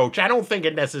innovative approach. I don't think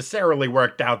it necessarily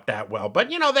worked out that well,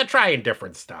 but they're trying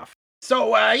different stuff.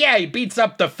 So, he beats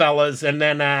up the fellas and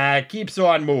then keeps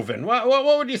on moving. What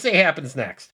would you say happens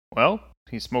next? Well,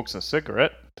 he smokes a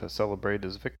cigarette to celebrate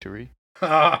his victory.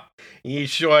 He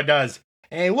sure does.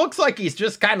 And it looks like he's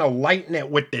just kind of lighting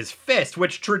it with his fist,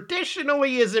 which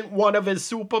traditionally isn't one of his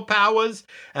superpowers.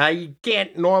 He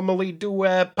can't normally do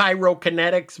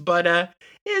pyrokinetics, but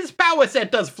his power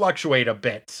set does fluctuate a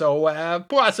bit, so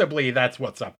possibly that's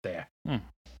what's up there. I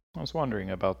was wondering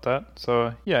about that.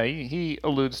 So, yeah, he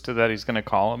alludes to that he's going to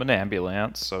call him an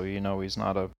ambulance, so he's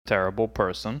not a terrible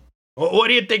person. What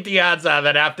do you think the odds are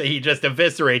that after he just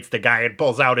eviscerates the guy and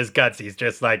pulls out his guts, he's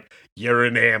just like, you're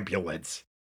an ambulance?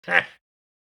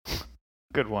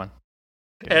 Good one.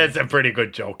 It's a pretty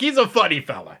good joke. He's a funny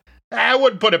fella. I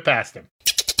wouldn't put it past him.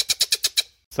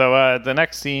 So the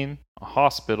next scene, a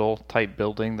hospital-type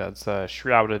building that's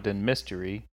shrouded in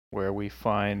mystery, where we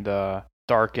find a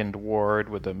darkened ward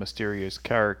with a mysterious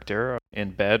character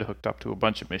in bed hooked up to a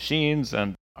bunch of machines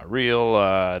and a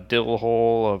real dill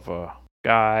hole of a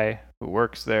guy who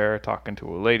works there talking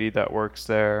to a lady that works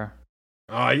there.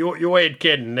 Oh, you ain't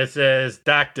kidding. This is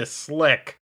Dr.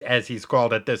 Slick, as he's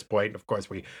called at this point. Of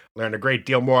course, we learn a great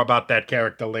deal more about that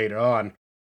character later on.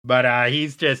 But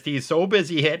he's so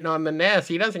busy hitting on the nest,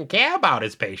 he doesn't care about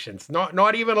his patients,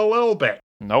 not even a little bit.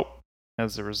 Nope.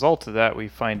 As a result of that, we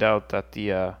find out that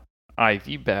the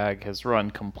IV bag has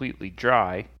run completely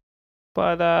dry,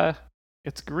 but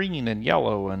it's green and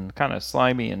yellow and kind of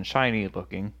slimy and shiny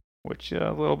looking, which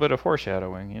a little bit of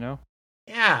foreshadowing,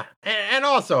 Yeah, and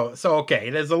also, okay,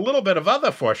 there's a little bit of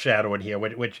other foreshadowing here,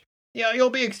 which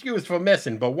you'll be excused for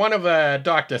missing, but one of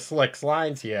Dr. Slick's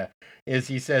lines here is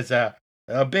he says,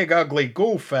 a big ugly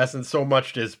goof hasn't so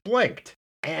much as blinked.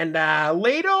 And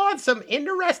later on, some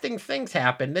interesting things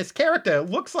happen. This character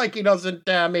looks like he doesn't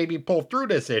maybe pull through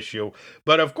this issue,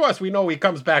 but of course we know he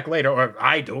comes back later, or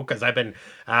I do, because I've been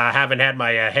haven't had my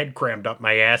head crammed up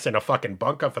my ass in a fucking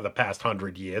bunker for the past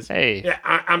 100 years. Hey, yeah,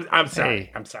 I'm sorry.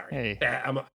 Hey. I'm sorry. Hey.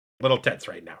 I'm a little tense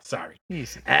right now. Sorry.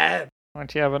 Easy. Why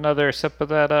don't you have another sip of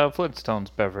that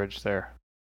Flintstones beverage there?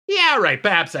 Yeah, right.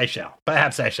 Perhaps I shall.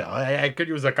 I could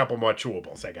use a couple more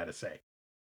chewables, I gotta say.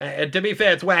 And to be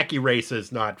fair, it's Wacky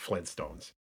Races, not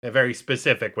Flintstones. They're very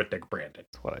specific with their branding.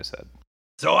 That's what I said.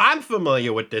 So I'm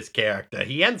familiar with this character.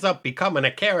 He ends up becoming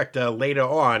a character later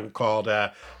on called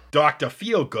Dr.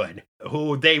 Feelgood,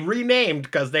 who they renamed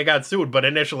because they got sued, but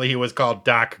initially he was called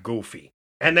Doc Goofy.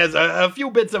 And there's a few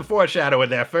bits of foreshadowing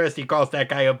there. First, he calls that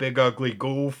guy a big ugly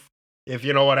goof, if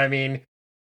you know what I mean.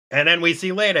 And then we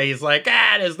see later, he's like,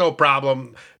 there's no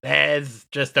problem. There's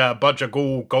just a bunch of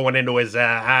goo going into his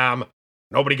arm.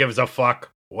 Nobody gives a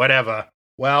fuck. Whatever.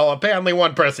 Well, apparently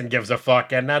one person gives a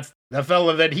fuck, and that's the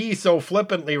fella that he so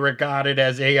flippantly regarded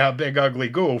as a big ugly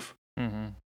goof. Mm-hmm.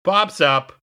 Pops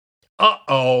up.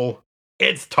 Uh-oh.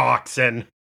 It's Toxin.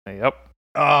 Yep.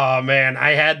 Oh, man.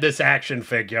 I had this action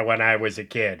figure when I was a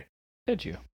kid. Did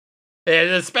you?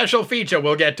 A special feature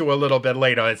we'll get to a little bit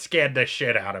later. It scared the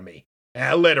shit out of me.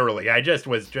 Literally, I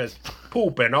was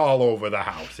pooping all over the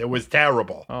house. It was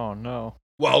terrible. Oh, no.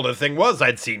 Well, the thing was,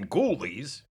 I'd seen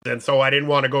Ghoulies, and so I didn't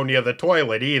want to go near the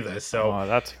toilet either, so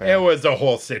that's fair. It was a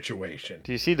whole situation.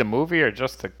 Do you see the movie or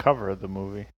just the cover of the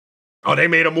movie? Oh, they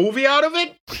made a movie out of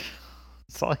it?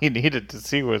 That's all you needed to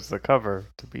see was the cover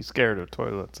to be scared of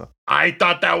toilets. I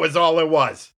thought that was all it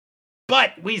was.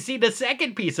 But we see the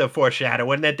second piece of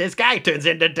foreshadowing that this guy turns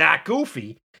into Doc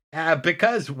Goofy.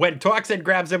 Because when Toxin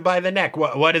grabs him by the neck,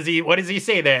 what does he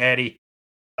say there, Eddie?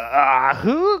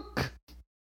 Hook?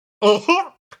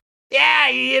 Uh-huh.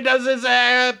 Yeah, he does his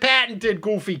patented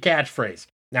Goofy catchphrase.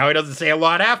 Now, he doesn't say a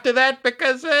lot after that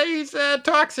because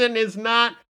Toxin is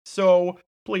not so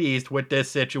pleased with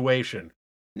this situation.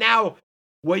 Now,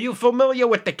 were you familiar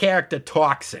with the character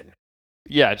Toxin?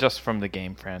 Yeah, just from the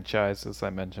game franchise, as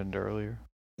I mentioned earlier.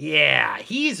 Yeah,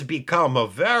 he's become a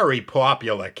very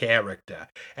popular character.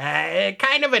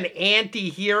 Kind of an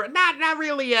anti-hero. Not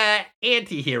really a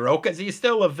anti-hero, because he's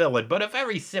still a villain, but a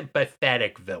very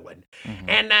sympathetic villain. Mm-hmm.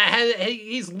 And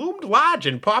he's loomed large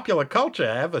in popular culture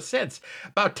ever since.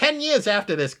 About 10 years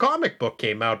after this comic book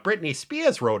came out, Britney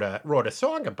Spears wrote a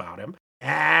song about him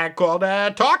called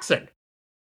Toxin.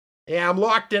 Yeah, I'm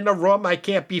locked in a room, I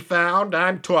can't be found,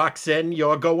 I'm Toxin,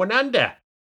 you're going under.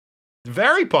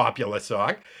 Very popular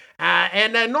song.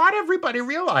 And not everybody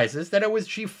realizes that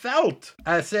she felt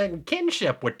a certain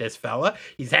kinship with this fella.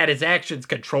 He's had his actions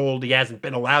controlled. He hasn't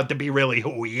been allowed to be really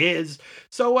who he is.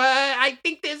 So I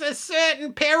think there's a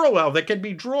certain parallel that can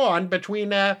be drawn between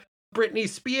Britney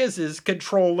Spears'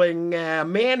 controlling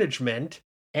management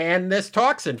and this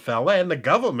Toxin fella and the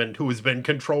government who's been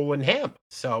controlling him.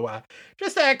 So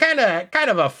just a kind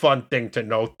of a fun thing to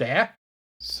note there.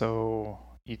 So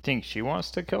you think she wants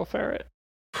to kill Ferret?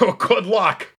 Oh, good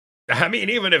luck. I mean,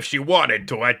 even if she wanted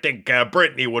to, I think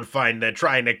Brittany would find that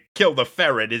trying to kill the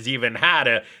ferret is even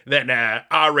harder than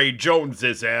R.A.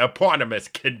 Jones's eponymous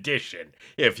condition,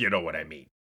 if you know what I mean.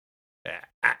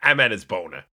 I meant his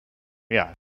boner.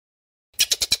 Yeah.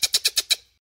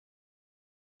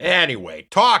 Anyway,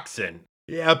 Toxin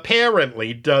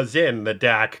apparently does in the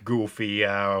Doc Goofy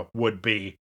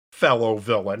would-be fellow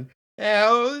villain.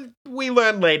 We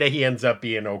learn later he ends up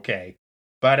being okay.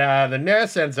 But the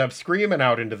nurse ends up screaming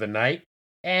out into the night,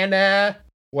 and,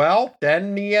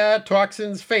 then the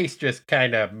Toxin's face just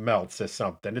kind of melts or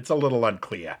something. It's a little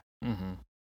unclear. Mm-hmm.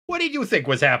 What did you think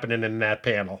was happening in that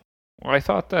panel? Well, I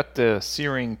thought that the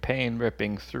searing pain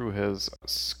ripping through his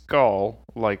skull,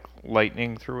 like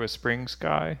lightning through a spring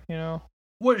sky, you know?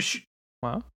 What?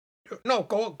 No,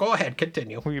 go ahead,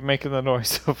 continue. Were you making the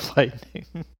noise of lightning?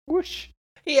 Whoosh.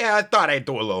 Yeah, I thought I'd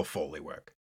do a little Foley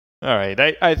work. All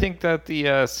right, I think that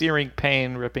the searing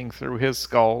pain ripping through his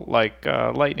skull, like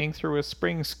lightning through a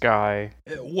spring sky,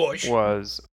 whoosh,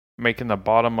 was making the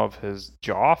bottom of his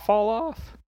jaw fall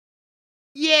off?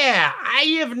 Yeah, I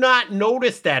have not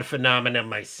noticed that phenomenon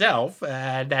myself.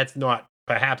 That's not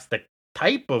perhaps the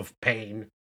type of pain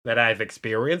that I've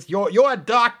experienced. You're a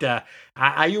doctor.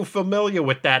 Are you familiar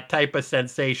with that type of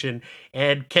sensation?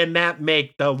 And can that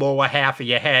make the lower half of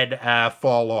your head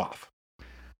fall off?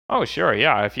 Oh, sure,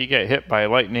 yeah. If you get hit by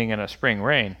lightning in a spring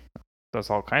rain, does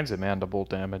all kinds of mandible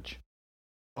damage.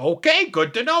 Okay,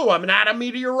 good to know. I'm not a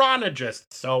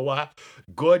meteorologist, so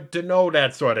good to know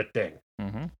that sort of thing.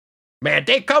 Mm-hmm. Man,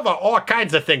 they cover all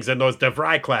kinds of things in those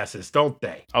DeVry classes, don't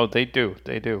they? Oh, they do.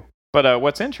 But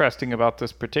what's interesting about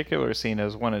this particular scene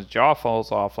is when his jaw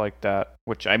falls off like that,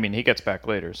 which, I mean, he gets back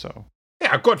later, so...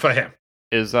 Yeah, good for him.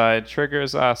 It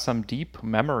triggers some deep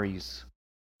memories.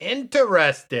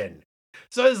 Interesting.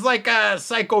 So it's like a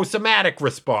psychosomatic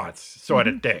response sort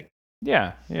of thing.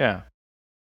 Yeah.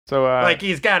 So, like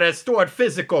he's got stored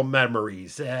physical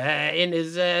memories in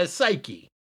his psyche.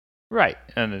 Right,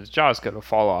 and his jaw's going to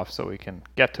fall off so we can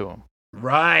get to him.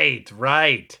 Right.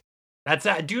 That's.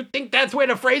 Do you think that's where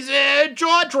the phrase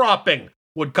jaw dropping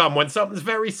would come when something's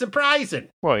very surprising?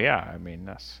 Well, yeah, I mean,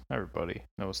 everybody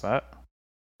knows that.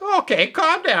 Okay,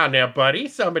 calm down there, buddy.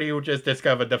 Somebody who just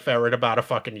discovered the ferret about a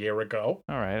fucking year ago.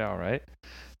 All right.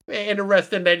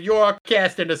 Interesting that you're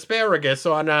casting asparagus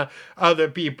on other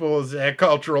people's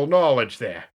cultural knowledge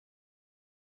there.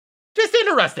 Just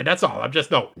interested, that's all. I'm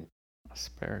just noting.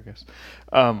 Asparagus.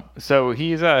 So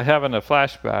he's having a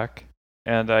flashback,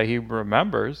 and he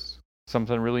remembers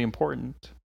something really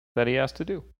important that he has to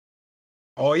do.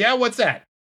 Oh, yeah? What's that?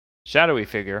 Shadowy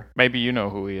figure. Maybe you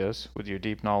know who he is with your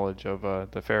deep knowledge of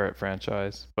the Ferret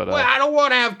franchise. But Well, I don't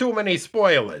want to have too many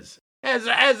spoilers. As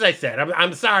I said,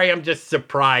 I'm sorry, I'm just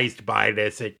surprised by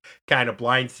this. It kind of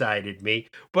blindsided me.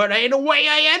 But in a way,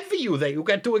 I envy you that you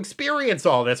get to experience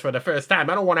all this for the first time.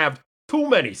 I don't want to have too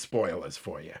many spoilers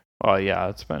for you. well, yeah,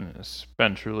 it's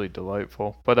been truly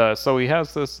delightful. But so he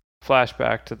has this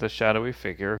flashback to the shadowy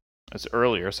figure. It's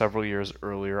earlier, several years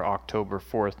earlier, October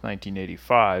 4th,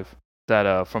 1985.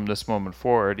 That from this moment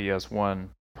forward, he has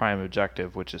one prime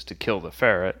objective, which is to kill the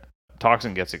ferret.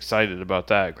 Toxin gets excited about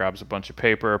that, grabs a bunch of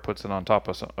paper, puts it on top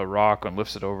of a rock, and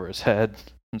lifts it over his head,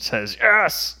 and says,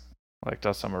 "Yes!" Like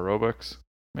does some aerobics,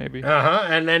 maybe.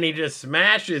 And then he just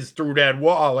smashes through that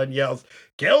wall and yells,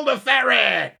 "Kill the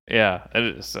ferret!" Yeah, it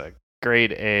is a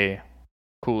grade A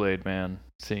Kool-Aid Man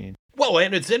scene. Well,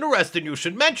 and it's interesting you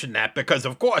should mention that because,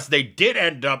 of course, they did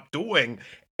end up doing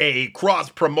a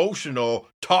cross-promotional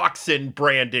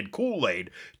Toxin-branded Kool-Aid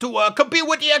to compete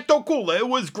with the Ecto-Cooler. It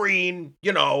was green,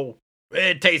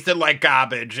 it tasted like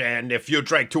garbage, and if you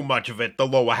drank too much of it, the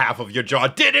lower half of your jaw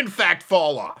did, in fact,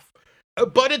 fall off.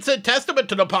 But it's a testament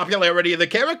to the popularity of the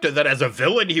character that as a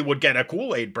villain, he would get a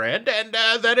Kool-Aid brand, and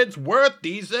that it's worth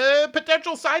these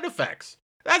potential side effects.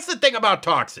 That's the thing about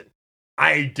Toxin.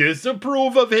 I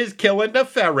disapprove of his killing the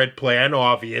ferret plan,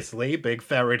 obviously. Big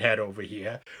ferret head over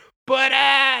here. But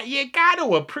you got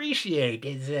to appreciate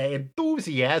his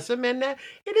enthusiasm, and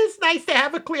it is nice to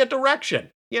have a clear direction,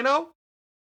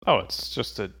 Oh, it's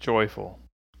just a joyful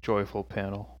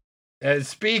panel.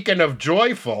 Speaking of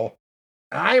joyful,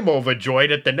 I'm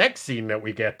overjoyed at the next scene that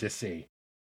we get to see.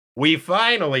 We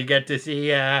finally get to see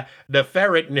the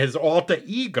ferret and his alter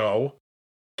ego,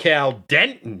 Cal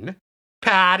Denton,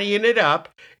 partying it up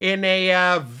in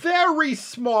a very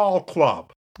small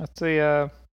club. That's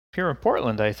here in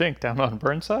Portland, I think, down on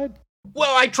Burnside.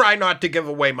 Well, I try not to give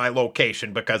away my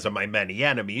location because of my many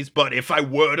enemies, but if I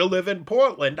were to live in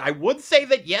Portland, I would say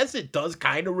that yes, it does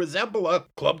kind of resemble a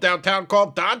club downtown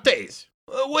called Dante's.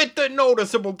 With the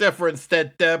noticeable difference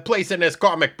that the place in this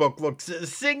comic book looks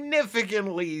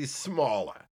significantly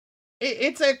smaller.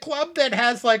 It's a club that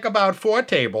has like about 4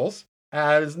 tables.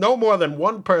 There's no more than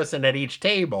one person at each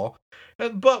table.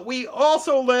 But we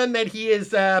also learn that he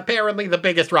is apparently the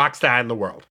biggest rock star in the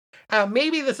world.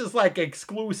 Maybe this is like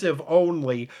exclusive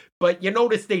only, but you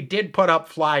notice they did put up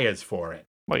flyers for it.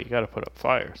 Well, you gotta put up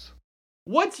flyers.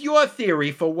 What's your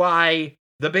theory for why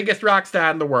the biggest rock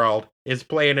star in the world is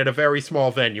playing at a very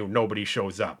small venue? Nobody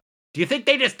shows up. Do you think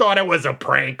they just thought it was a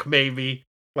prank, maybe?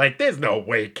 Like, there's no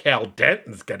way Cal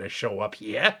Denton's gonna show up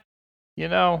here.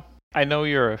 I know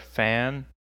you're a fan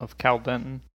of Cal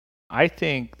Denton. I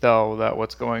think, though, that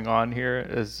what's going on here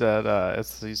is that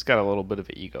he's got a little bit of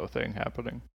an ego thing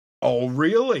happening. Oh,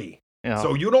 really? Yeah.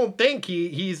 So you don't think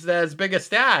he's as big a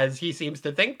star as he seems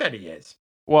to think that he is?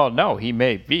 Well, no, he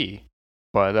may be,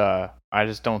 but I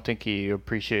just don't think he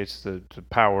appreciates the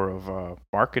power of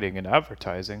marketing and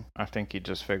advertising. I think he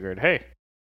just figured, hey,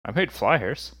 I made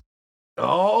flyers.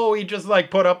 Oh, he just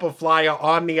put up a flyer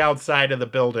on the outside of the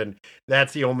building.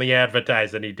 That's the only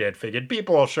advertising he did. Figured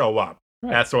people will show up.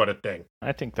 Right. That sort of thing.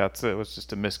 I think it was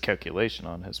just a miscalculation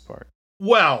on his part.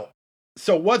 Well,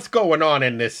 so what's going on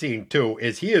in this scene, too,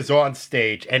 is he is on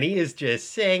stage and he is just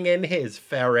singing his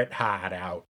ferret heart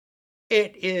out.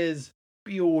 It is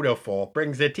beautiful.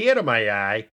 Brings a tear to my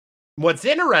eye. What's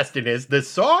interesting is the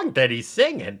song that he's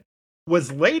singing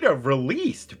was later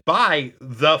released by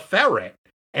the Ferret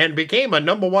and became a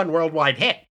 #1 worldwide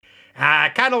hit.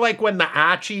 Kind of like when the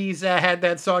Archies had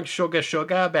that song Sugar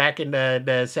Sugar back in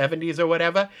the 70s or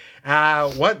whatever.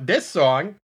 This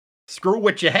song, Screw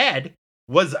With Your Head,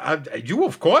 was, you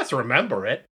of course remember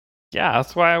it. Yeah,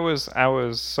 that's why I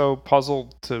was so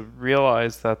puzzled to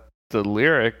realize that the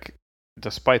lyric,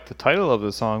 despite the title of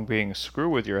the song being Screw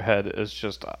With Your Head, is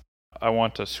just, I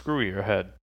want to screw your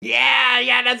head.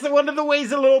 Yeah, that's one of the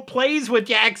ways it little plays with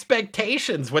your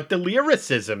expectations, with the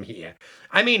lyricism here.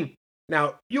 I mean,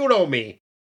 now, you know me,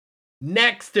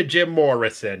 next to Jim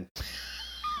Morrison,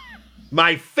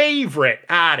 my favorite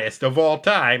artist of all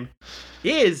time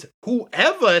is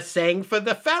whoever sang for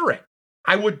the Ferret.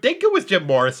 I would think it was Jim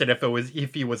Morrison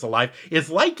if he was alive. It's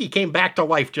like he came back to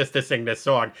life just to sing this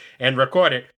song and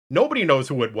record it. Nobody knows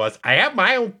who it was. I have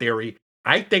my own theory.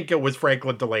 I think it was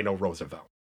Franklin Delano Roosevelt.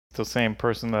 The same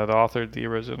person that authored the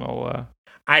original.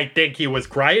 I think he was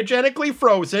cryogenically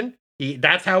frozen.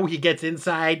 That's how he gets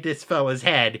inside this fella's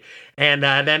head. And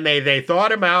then they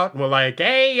thought him out and were like,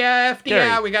 hey, FDR,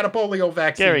 Gary, we got a polio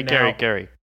vaccine now. Gary.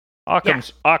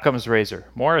 Occam's razor.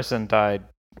 Morrison died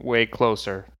way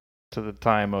closer to the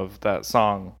time of that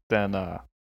song than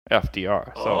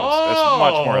FDR. So it's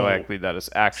much more likely that it's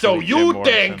actually Jim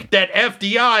Morrison. Think that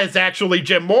FDR is actually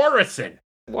Jim Morrison?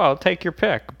 Well, take your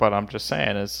pick, but I'm just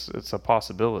saying it's a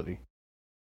possibility.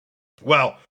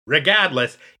 Well,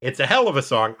 regardless, it's a hell of a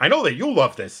song. I know that you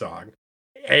love this song.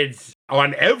 It's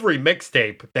on every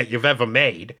mixtape that you've ever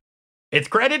made. It's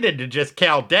credited to just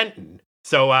Cal Denton.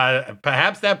 So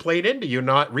perhaps that played into you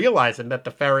not realizing that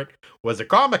the ferret was a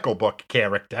comical book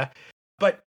character.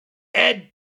 But, Ed,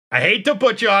 I hate to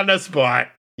put you on the spot.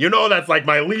 You know that's like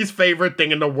my least favorite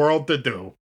thing in the world to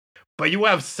do. But you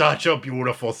have such a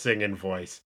beautiful singing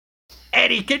voice.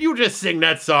 Eddie, can you just sing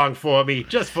that song for me,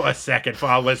 just for a second, for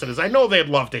our listeners? I know they'd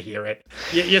love to hear it.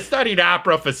 You studied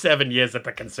opera for 7 years at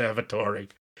the conservatory.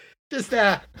 Just,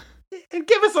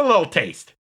 give us a little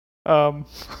taste. All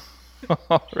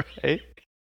right.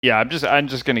 Yeah, I'm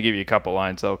just gonna give you a couple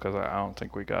lines though, because I don't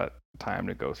think we got time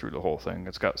to go through the whole thing.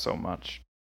 It's got so much.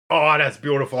 Oh, that's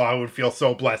beautiful. I would feel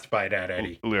so blessed by that,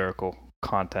 Eddie. Lyrical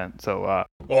content. So,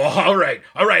 all right,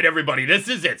 everybody, this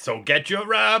is it. So get your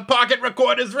pocket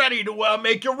recorders ready to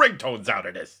make your ringtones out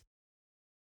of this.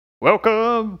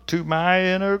 Welcome to my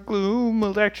inner gloom.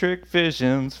 Electric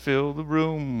visions fill the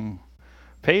room.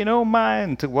 Pay no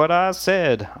mind to what I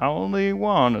said. I only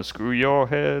want to screw your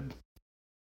head.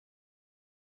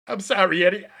 I'm sorry,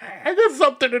 Eddie. I got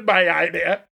something in my eye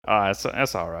there.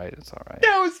 That's all right. It's all right.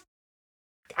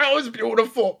 That was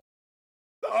beautiful.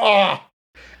 Oh,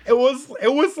 it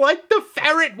was like the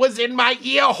ferret was in my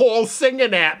ear hole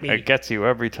singing at me. It gets you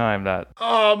every time, that.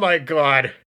 Oh my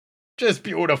God. Just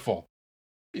beautiful.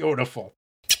 Beautiful.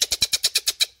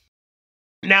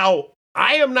 Now,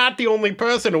 I am not the only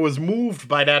person who was moved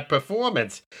by that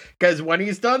performance, because when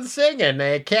he's done singing,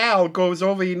 Cal goes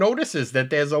over, he notices that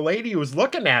there's a lady who's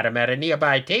looking at him at a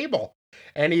nearby table.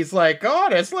 And he's like, oh,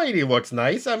 this lady looks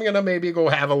nice. I'm going to maybe go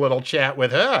have a little chat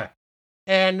with her.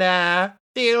 And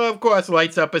he, of course,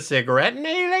 lights up a cigarette, and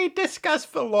they discuss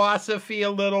philosophy a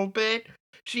little bit.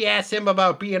 She asks him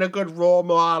about being a good role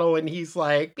model, and he's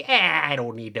like, I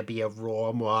don't need to be a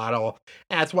role model.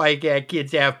 That's why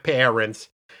kids have parents.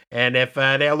 And if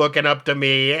they're looking up to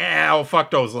me,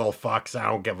 fuck those little fucks. I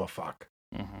don't give a fuck.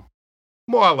 Mm-hmm.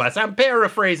 More or less. I'm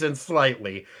paraphrasing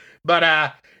slightly.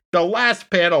 But the last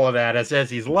panel of that is as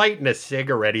he's lighting a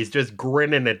cigarette, he's just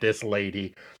grinning at this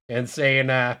lady and saying,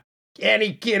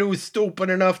 any kid who's stupid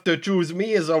enough to choose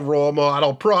me as a role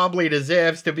model probably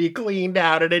deserves to be cleaned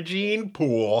out of the gene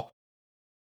pool.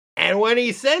 And when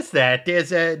he says that,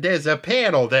 there's a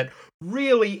panel that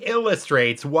really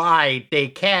illustrates why they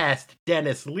cast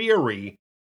Dennis Leary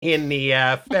in the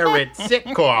ferret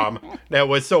sitcom that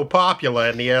was so popular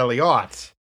in the early aughts.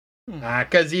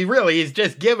 Because he's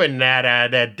just given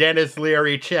that Dennis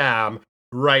Leary charm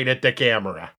right at the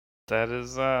camera.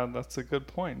 That's a good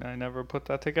point. I never put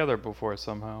that together before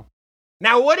somehow.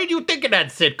 Now, what did you think of that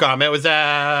sitcom? It was,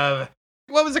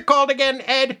 what was it called again,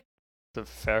 Ed? The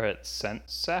Ferret Scent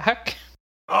Sack?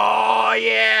 Oh,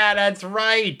 yeah, that's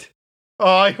right.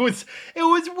 Oh, it was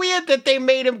weird that they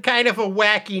made him kind of a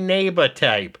wacky neighbor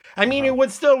type. I mean, he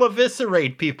would still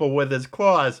eviscerate people with his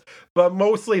claws, but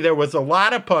mostly there was a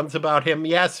lot of puns about him,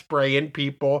 spraying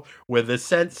people with a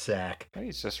scent sack.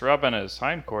 He's just rubbing his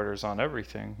hindquarters on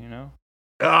everything, you know?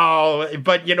 Oh,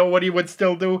 but you know what he would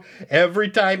still do? Every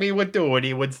time he would do it,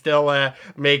 he would still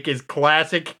make his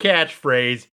classic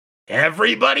catchphrase,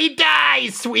 "Everybody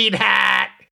dies, sweetheart!"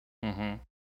 Mm-hmm.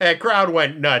 The crowd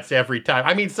went nuts every time.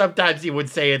 I mean, sometimes he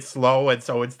would say it slow, and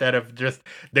so instead of just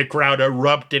the crowd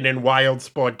erupting in wild,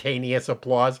 spontaneous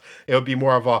applause, it would be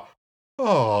more of a,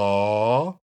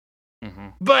 aww. Mm-hmm.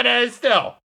 But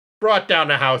still, brought down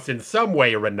the house in some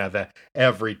way or another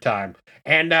every time.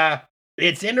 And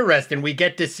it's interesting, we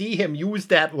get to see him use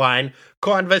that line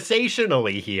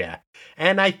conversationally here.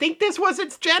 And I think this was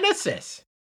its genesis.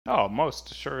 Oh, most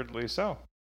assuredly so.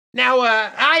 Now,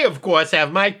 I, of course,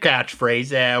 have my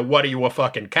catchphrase, what are you, a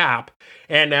fucking cop?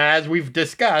 And as we've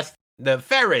discussed, the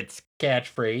ferret's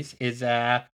catchphrase is,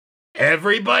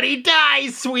 everybody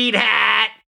dies, sweetheart!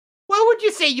 What would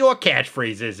you say your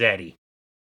catchphrase is, Eddie?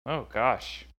 Oh,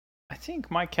 gosh. I think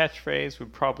my catchphrase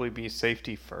would probably be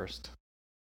safety first.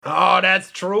 Oh,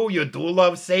 that's true. You do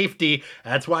love safety.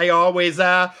 That's why you're always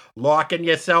locking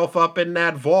yourself up in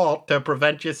that vault to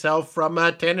prevent yourself from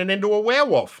turning into a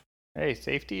werewolf. Hey,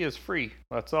 safety is free.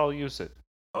 Let's all use it.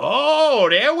 Oh,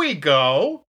 there we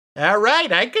go. All right,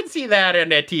 I can see that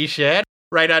in a t-shirt.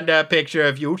 Right under a picture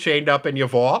of you chained up in your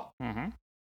vault. Mm-hmm.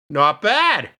 Not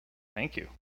bad. Thank you.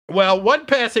 Well, one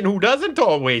person who doesn't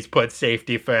always put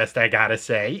safety first, I gotta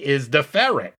say, is the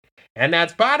ferret. And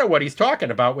that's part of what he's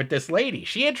talking about with this lady.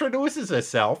 She introduces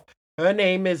herself. Her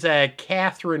name is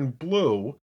Catherine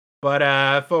Blue,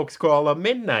 but folks call her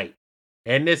Midnight.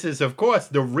 And this is, of course,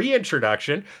 the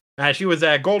reintroduction. She was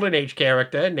a Golden Age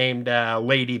character named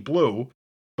Lady Blue,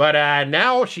 but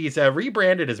now she's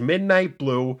rebranded as Midnight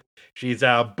Blue. She's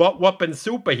a butt-whooping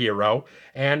superhero,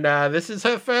 and this is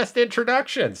her first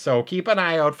introduction, so keep an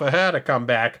eye out for her to come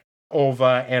back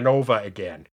over and over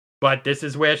again. But this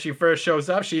is where she first shows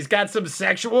up. She's got some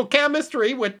sexual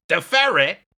chemistry with the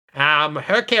ferret.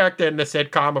 Her character in the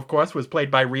sitcom, of course, was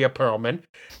played by Rhea Perlman.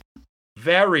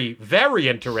 Very, very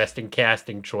interesting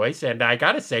casting choice, and I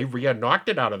gotta say, Rhea knocked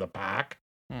it out of the park.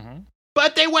 Mm-hmm.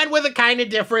 But they went with a kind of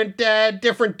different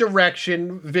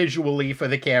direction visually for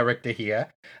the character here,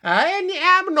 and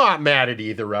I'm not mad at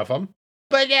either of them.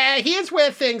 But here's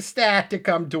where things start to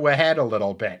come to a head a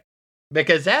little bit.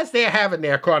 Because as they're having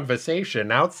their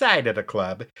conversation outside of the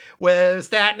club, we're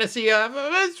starting to see a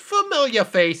familiar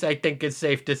face, I think it's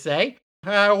safe to say.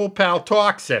 Old pal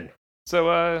Toxin.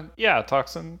 So,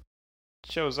 Toxin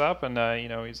shows up, and,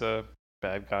 he's a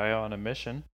bad guy on a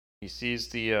mission. He sees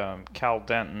the Cal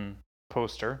Denton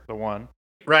poster, the one.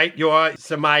 Right, you're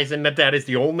surmising that is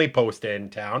the only poster in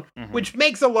town, which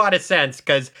makes a lot of sense,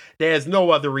 because there's no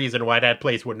other reason why that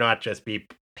place would not just be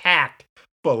packed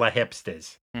full of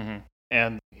hipsters. Mm-hmm.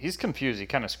 And he's confused. He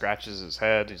kind of scratches his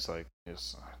head. He's like,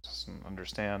 doesn't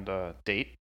understand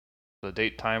date. The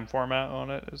date time format on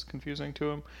it is confusing to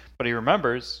him. But he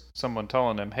remembers someone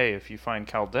telling him, hey, if you find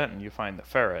Cal Denton, you find the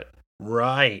ferret.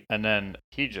 Right. And then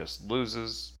he just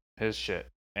loses his shit.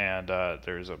 And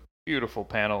there's a beautiful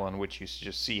panel in which you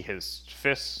just see his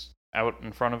fists out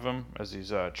in front of him as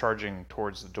he's charging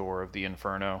towards the door of the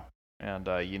Inferno. And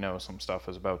some stuff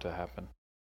is about to happen.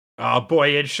 Oh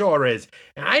boy, it sure is.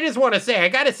 And I just want to say, I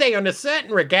gotta say, on a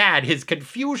certain regard, his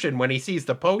confusion when he sees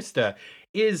the poster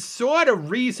is sort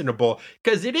of reasonable,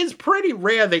 because it is pretty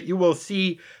rare that you will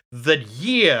see the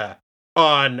year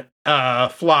on a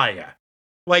flyer.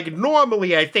 Like,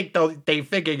 normally, I think they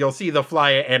figure you'll see the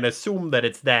flyer and assume that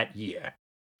it's that year.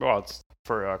 Well, it's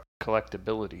for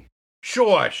collectability.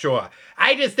 Sure.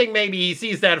 I just think maybe he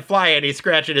sees that flyer and he's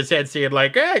scratching his head saying,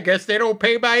 like, I guess they don't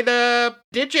pay by the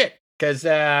digit. Because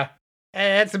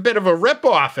it's a bit of a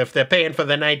ripoff if they're paying for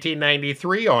the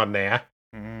 1993 on there.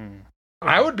 Mm.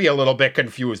 I would be a little bit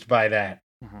confused by that.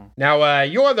 Mm-hmm. Now,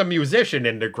 you're the musician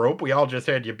in the group. We all just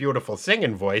heard your beautiful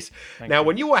singing voice. Thank now, you.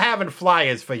 when you were having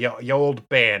flyers for your old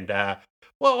band,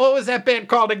 what was that band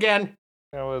called again?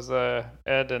 That was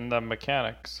Ed and the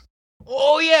Mechanics.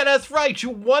 Oh, yeah, that's right.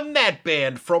 You won that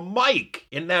band from Mike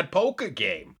in that poker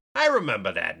game. I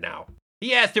remember that now.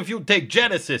 He asked if you'd take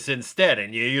Genesis instead,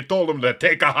 and you told him to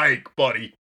take a hike,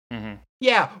 buddy. Mm-hmm.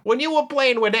 Yeah, when you were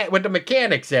playing with the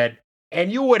Mechanics, Ed,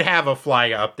 and you would have a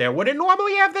flyer up there, would it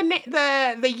normally have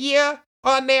the year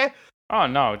on there? Oh,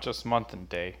 no, just month and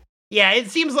day. Yeah,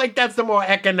 it seems like that's the more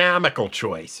economical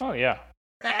choice. Oh, yeah.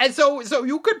 And so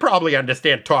you could probably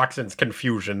understand Toxin's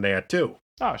confusion there, too.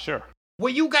 Oh, sure. Were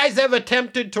you guys ever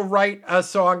tempted to write a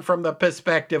song from the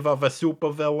perspective of a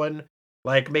supervillain?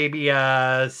 Like maybe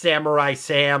a Samurai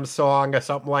Sam song or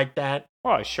something like that?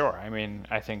 Well, sure. I mean,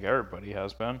 I think everybody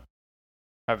has been.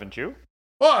 Haven't you?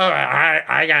 Well,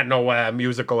 I got no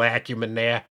musical acumen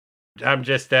there. I'm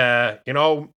just,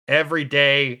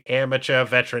 everyday amateur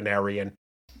veterinarian.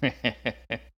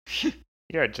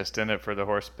 You're just in it for the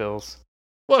horse pills.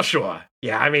 Well, sure.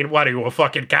 Yeah, I mean, what are you, a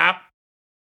fucking cop?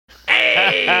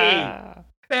 Hey!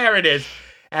 There it is.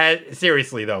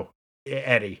 Seriously, though,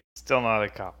 Eddie. Still not a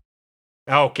cop.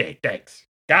 Okay, thanks.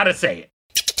 Gotta say it.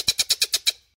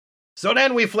 So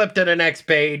then we flip to the next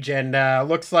page, and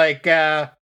looks like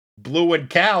Blue and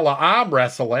Cal are arm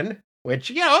wrestling,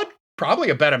 which,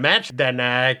 probably a better match than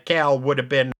Cal would have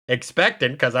been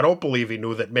expecting, because I don't believe he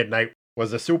knew that Midnight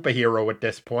was a superhero at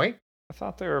this point. I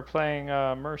thought they were playing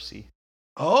Mercy.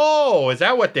 Oh, is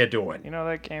that what they're doing? You know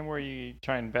that game where you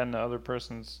try and bend the other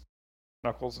person's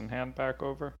knuckles and hand back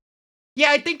over?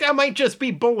 Yeah, I think that might just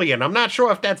be bullying. I'm not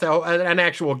sure if that's an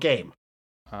actual game.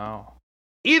 Oh.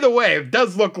 Either way, it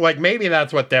does look like maybe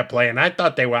that's what they're playing. I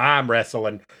thought they were arm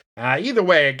wrestling. Either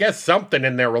way, I guess something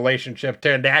in their relationship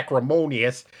turned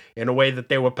acrimonious in a way that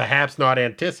they were perhaps not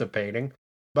anticipating.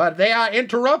 But they are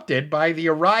interrupted by the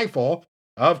arrival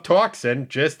of Toxin,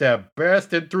 just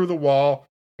bursting through the wall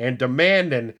and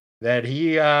demanding that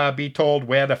he be told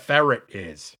where the ferret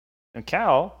is. And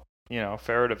Cal,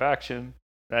 ferret of action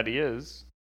that he is,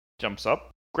 jumps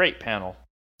up. Great panel.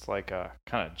 It's like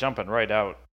kind of jumping right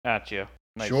out at you.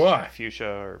 Nice Sure. Fuchsia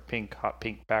or hot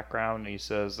pink background. He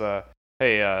says,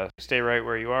 hey, stay right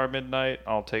where you are, Midnight.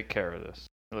 I'll take care of this.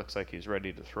 It looks like he's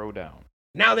ready to throw down.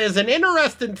 Now, there's an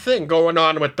interesting thing going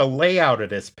on with the layout of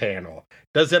this panel.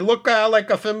 Does it look like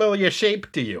a familiar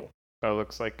shape to you? It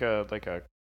looks like a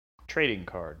trading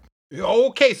card.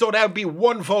 Okay, so that would be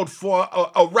one vote for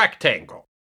a rectangle.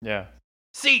 Yeah.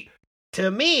 See, to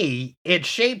me, it's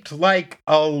shaped like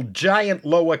a giant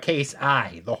lowercase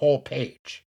I, the whole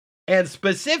page. And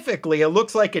specifically, it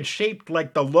looks like it's shaped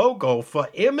like the logo for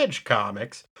Image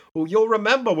Comics, who you'll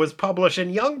remember was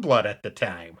publishing Youngblood at the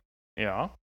time. Yeah.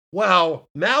 Well,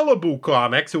 Malibu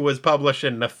Comics, who was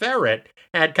publishing The Ferret,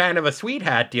 had kind of a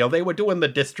sweetheart deal. They were doing the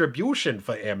distribution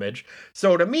for Image.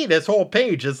 So to me, this whole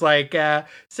page is like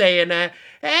saying,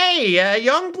 hey,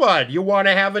 Youngblood, you want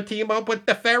to have a team up with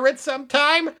The Ferret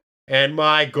sometime? And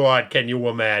my God, can you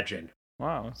imagine?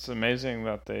 Wow, it's amazing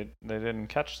that they didn't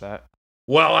catch that.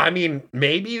 Well, I mean,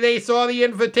 maybe they saw the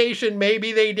invitation,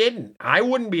 maybe they didn't. I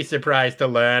wouldn't be surprised to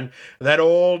learn that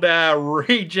old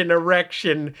Region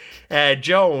Erection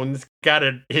Jones got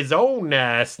his own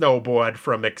snowboard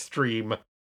from Extreme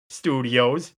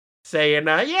Studios, saying,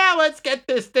 yeah, let's get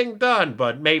this thing done.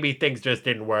 But maybe things just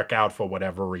didn't work out for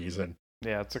whatever reason.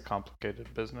 Yeah, it's a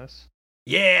complicated business.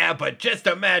 Yeah, but just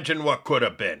imagine what could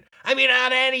have been. I mean,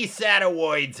 are there any sadder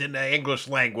words in the English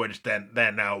language than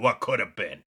what could have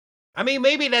been? I mean,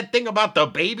 maybe that thing about the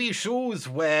baby shoes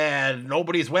where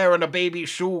nobody's wearing a baby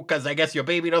shoe because I guess your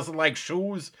baby doesn't like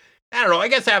shoes. I don't know, I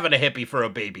guess having a hippie for a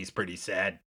baby's pretty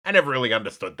sad. I never really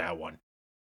understood that one.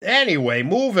 Anyway,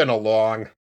 moving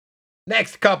along.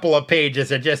 Next couple of pages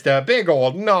are just a big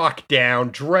old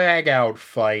knockdown, drag-out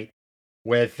fight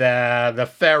with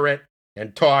the Ferret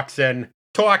and Toxin.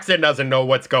 Toxin doesn't know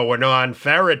what's going on.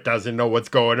 Ferret doesn't know what's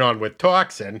going on with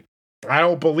Toxin. I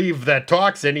don't believe that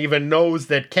Toxin even knows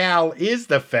that Cal is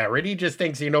the Ferret. He just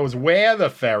thinks he knows where the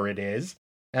Ferret is.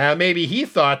 Maybe he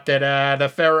thought that the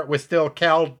Ferret was still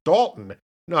Cal Dalton,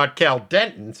 not Cal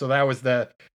Denton, so that was the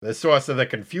source of the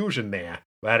confusion there.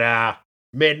 But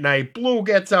Midnight Blue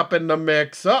gets up in the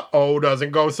mix. Uh-oh,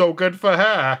 doesn't go so good for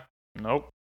her. Nope,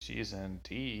 she's in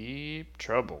deep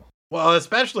trouble. Well,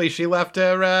 especially she left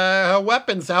her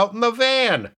weapons out in the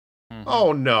van. Mm-hmm.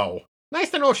 Oh, no.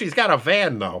 Nice to know she's got a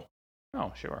van, though.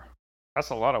 Oh, sure. That's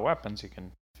a lot of weapons you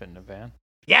can fit in a van.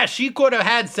 Yeah, she could have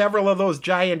had several of those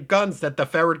giant guns that the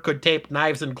Ferret could tape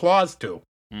knives and claws to.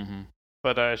 Mm-hmm.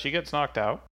 But she gets knocked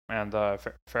out, and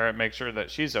Ferret makes sure that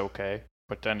she's okay.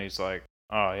 But then he's like,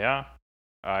 oh, yeah?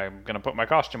 I'm going to put my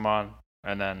costume on.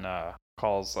 And then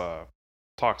calls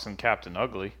Toxin Captain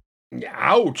Ugly.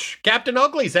 Ouch! Captain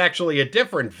Ugly's actually a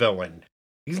different villain.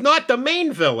 He's not the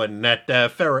main villain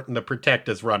that Ferret and the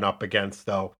Protectors run up against,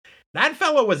 though. That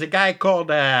fellow was a guy called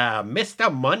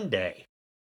Mr. Monday.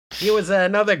 He was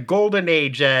another Golden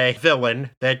Age villain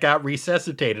that got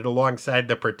resuscitated alongside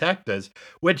the Protectors,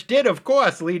 which did, of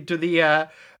course, lead to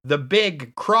the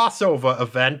big crossover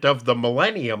event of the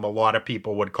Millennium, a lot of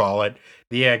people would call it,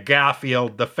 the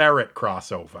Garfield the Ferret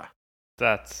crossover.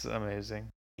 That's amazing.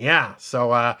 Yeah,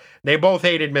 so they both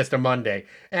hated Mr. Monday.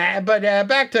 But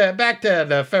back to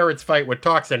the Ferret's fight with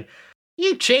Toxin.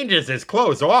 He changes his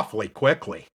clothes awfully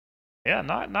quickly. Yeah,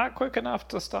 not quick enough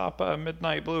to stop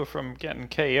Midnight Blue from getting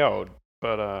KO'd,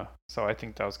 but so I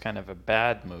think that was kind of a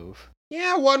bad move.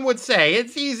 Yeah, one would say.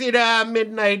 It's easy to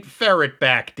Midnight Ferret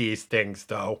back these things,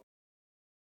 though.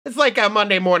 It's like a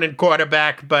Monday morning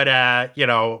quarterback, but,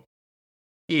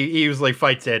 he usually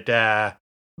fights at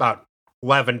about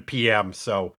 11 p.m.,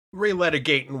 so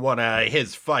relitigating one of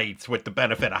his fights with the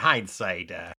benefit of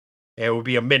hindsight, it would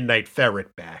be a Midnight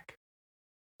Ferret back.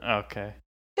 Okay.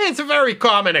 It's a very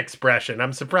common expression.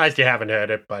 I'm surprised you haven't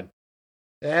heard it, but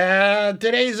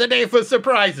today's a day for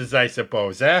surprises, I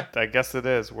suppose, eh? I guess it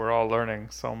is. We're all learning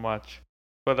so much.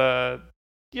 But,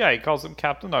 yeah, he calls him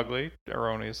Captain Ugly,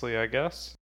 erroneously, I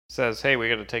guess. Says, hey, we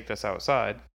gotta take this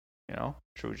outside.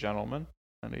 True gentleman.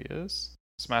 And he is.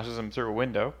 Smashes him through a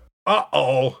window.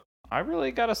 Uh-oh. I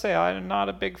really gotta say, I'm not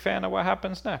a big fan of what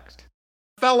happens next.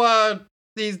 Fella,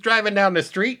 he's driving down the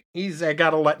street. He's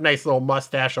got a nice little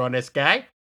mustache on this guy.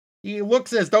 He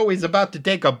looks as though he's about to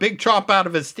take a big chop out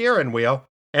of his steering wheel.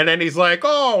 And then he's like,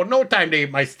 oh, no time to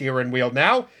eat my steering wheel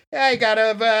now. I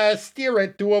gotta steer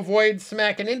it to avoid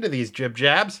smacking into these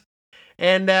jib-jabs.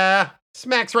 And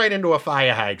smacks right into a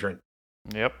fire hydrant.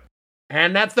 Yep.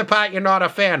 And that's the part you're not a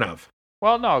fan of.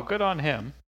 Well, no, good on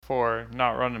him for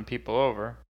not running people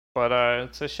over. But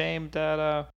it's a shame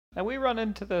that we run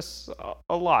into this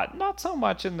a lot. Not so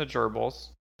much in the gerbils.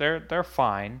 They're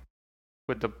fine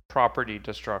with the property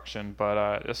destruction,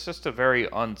 but it's just a very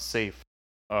unsafe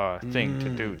thing to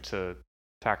do, to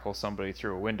tackle somebody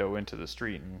through a window into the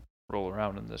street and roll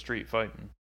around in the street fighting.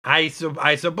 I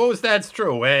suppose that's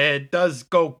true. It does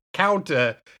go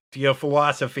counter to your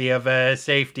philosophy of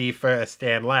safety first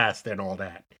and last and all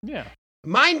that. Yeah.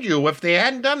 Mind you, if they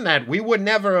hadn't done that, we would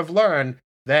never have learned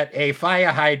that a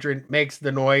fire hydrant makes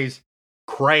the noise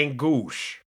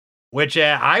crangoosh, which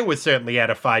I was certainly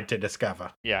edified to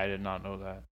discover. Yeah, I did not know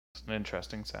that. It's an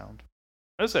interesting sound.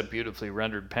 That's a beautifully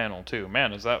rendered panel, too.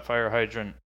 Man, is that fire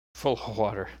hydrant full of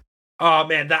water. Oh,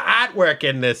 man, the artwork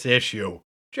in this issue,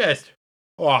 just,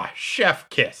 chef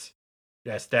kiss.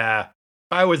 Just, if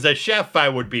I was a chef, I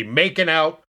would be making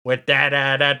out with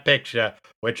that picture,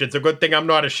 which is a good thing I'm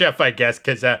not a chef, I guess,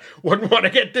 because I wouldn't want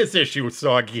to get this issue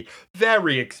soggy.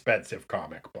 Very expensive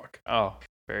comic book. Oh,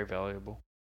 very valuable.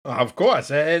 Of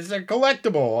course, it's a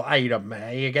collectible item.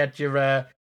 You get your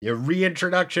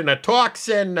reintroduction of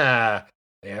Toxin,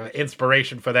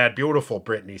 inspiration for that beautiful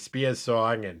Britney Spears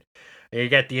song, and you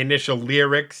get the initial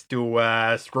lyrics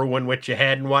to Screwing With Your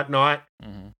Head and whatnot.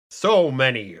 Mm-hmm. So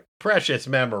many precious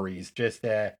memories just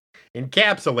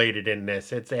encapsulated in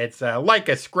this. It's like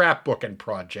a scrapbooking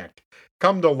project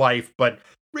come to life, but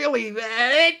really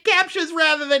it captures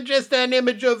rather than just an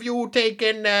image of you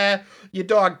taking your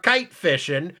dog kite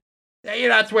fishing.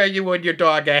 That's where you and your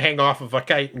dog hang off of a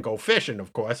kite and go fishing,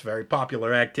 of course. Very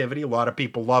popular activity. A lot of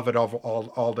people love it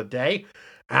all the day.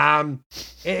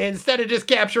 Instead of just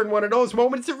capturing one of those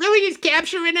moments, it really is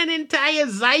capturing an entire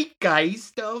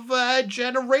zeitgeist of a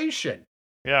generation.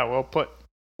 Yeah, well put.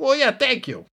 Well, yeah, thank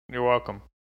you. You're welcome.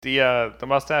 The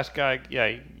mustache guy, yeah,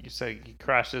 you say he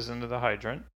crashes into the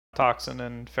hydrant. Toxin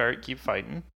and Ferret keep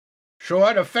fighting.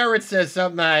 Sure, the Ferret says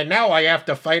something, now I have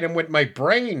to fight him with my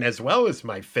brain as well as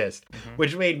my fist,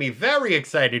 which made me very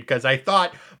excited because I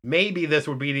thought maybe this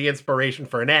would be the inspiration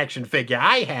for an action figure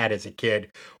I had as a kid,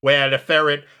 where the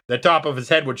Ferret, the top of his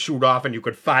head would shoot off and you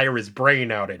could fire his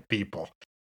brain out at people.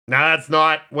 Now, that's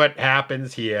not what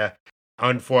happens here,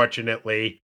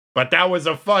 unfortunately. But that was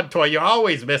a fun toy. You're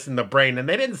always missing the brain, and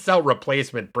they didn't sell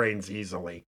replacement brains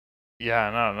easily.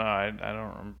 Yeah, no, I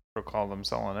don't recall them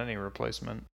selling any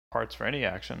replacement parts for any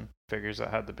action figures that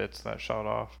had the bits that shot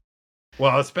off.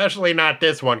 Well, especially not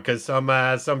this one, because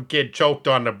some kid choked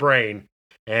on the brain,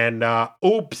 and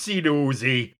oopsie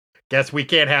doozy. Guess we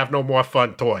can't have no more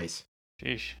fun toys.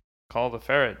 Sheesh, call the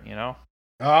Ferret,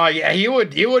 Oh yeah, he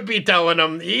would be telling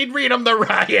them. He'd read them the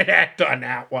riot act on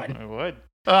that one. I would.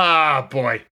 Ah,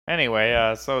 boy.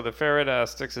 Anyway, so the Ferret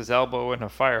sticks his elbow in a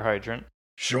fire hydrant.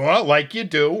 Sure, like you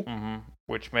do.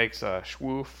 Which makes a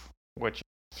swoof, which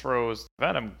throws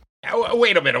Venom.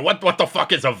 Wait a minute, what the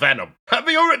fuck is a Venom? That'd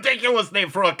be a ridiculous name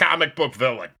for a comic book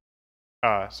villain.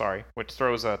 Which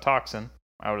throws a Toxin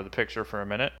out of the picture for a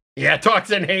minute. Yeah,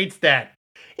 Toxin hates that.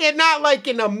 And not like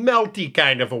in a melty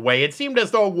kind of a way. It seemed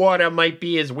as though water might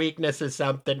be his weakness or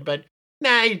something, but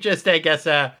nah, he's just, I guess,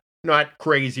 not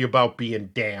crazy about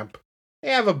being damp. They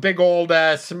have a big old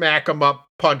smack 'em up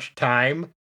punch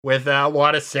time with a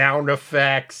lot of sound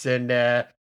effects and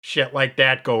shit like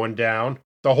that going down.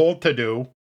 The whole to-do.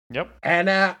 Yep.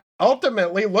 And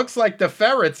ultimately, looks like the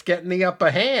Ferret's getting the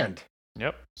upper hand.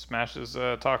 Yep. Smashes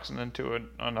Toxin into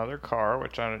another car,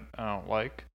 which I don't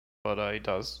like, but he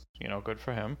does. Good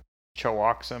for him.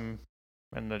 Chowalks him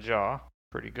in the jaw.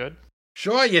 Pretty good.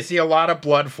 Sure, you see a lot of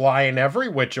blood flying every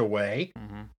which way.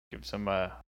 Gives him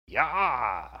a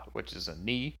yah, which is a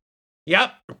knee.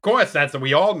 Yep, of course.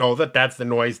 We all know that's the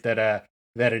noise that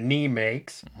a knee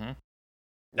makes.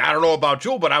 I don't know about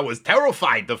you, but I was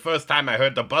terrified the first time I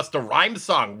heard the Busta Rhymes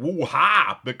song,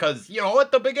 Woo-Ha, because,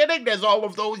 at the beginning there's all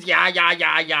of those yahs.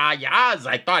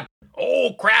 I thought,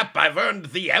 oh crap, I've earned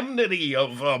the enmity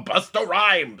of Busta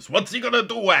Rhymes. What's he gonna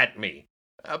do at me?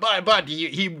 But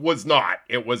he was not.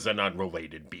 It was an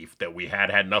unrelated beef that we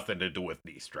had nothing to do with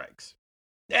knee strikes.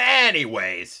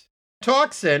 Anyways,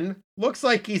 Toxin looks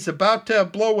like he's about to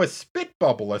blow a spit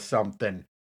bubble or something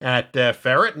at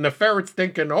Ferret, and the Ferret's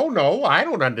thinking, oh no, I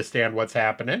don't understand what's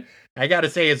happening. I gotta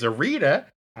say, as a reader,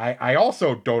 I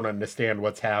also don't understand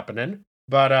what's happening.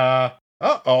 But,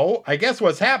 I guess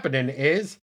what's happening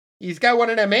is he's got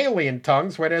one of them alien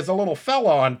tongues where there's a little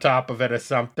fella on top of it or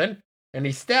something, and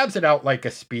he stabs it out like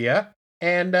a spear,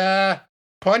 and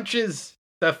punches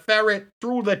the Ferret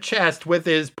through the chest with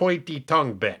his pointy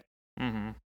tongue bit.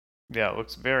 Yeah, it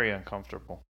looks very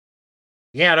uncomfortable.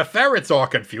 Yeah, the Ferret's all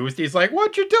confused. He's like,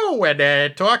 what'd you do?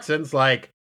 And Toxin's like,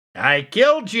 I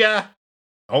killed ya.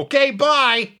 Okay,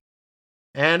 bye.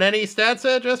 And then he starts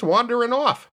just wandering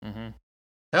off.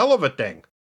 Hell of a thing.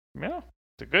 Yeah.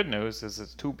 The good news is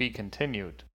it's to be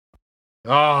continued.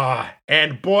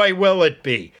 And boy, will it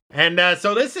be. And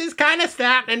so this is kind of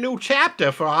starting a new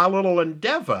chapter for our little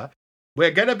endeavor.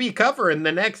 we're going to be covering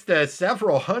the next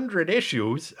several hundred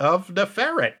issues of The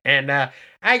Ferret. And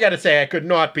I got to say, I could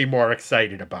not be more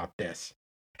excited about this.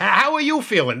 How are you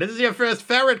feeling? This is your first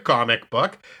Ferret comic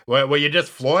book. Were you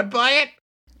just floored by it?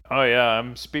 Oh yeah,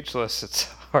 I'm speechless. It's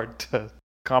hard to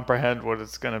comprehend what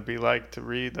it's going to be like to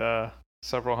read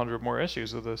several hundred more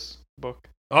issues of this book.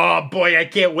 Oh boy, I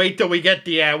can't wait till we get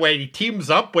the where he teams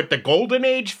up with the Golden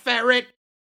Age Ferret.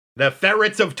 The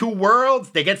Ferrets of Two Worlds,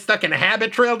 they get stuck in a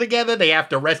habit trail together. They have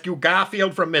to rescue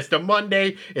Garfield from Mr.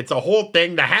 Monday. It's a whole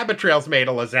thing. The habit trail's made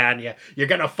of lasagna. You're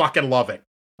gonna fucking love it.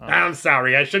 Oh. I'm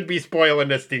sorry, I shouldn't be spoiling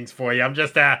this things for you. I'm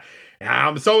just,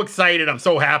 I'm so excited. I'm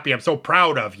so happy. I'm so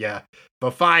proud of you for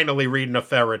finally reading a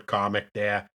Ferret comic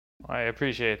there. I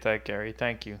appreciate that, Gary.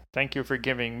 Thank you. Thank you for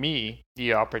giving me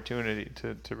the opportunity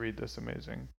to read this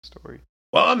amazing story.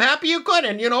 Well, I'm happy you could,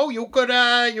 and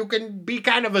you can be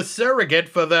kind of a surrogate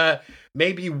for the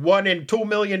maybe 1 in 2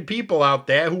 million people out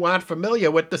there who aren't familiar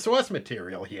with the source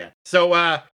material here.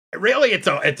 So, really, it's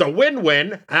a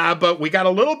win-win. But we got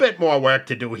a little bit more work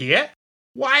to do here.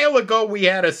 While ago, we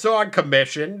had a song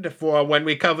commissioned for when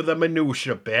we cover the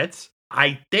minutia bits.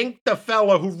 I think the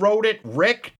fellow who wrote it,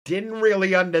 Rick, didn't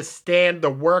really understand the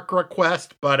work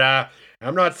request, but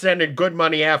I'm not sending good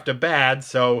money after bad,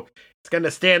 so it's going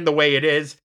to stand the way it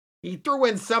is. He threw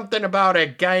in something about a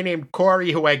guy named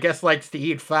Corey who I guess likes to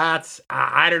eat farts.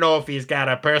 I don't know if he's got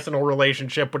a personal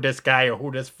relationship with this guy or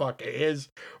who this fucker is,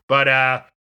 but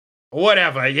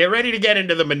whatever. You ready to get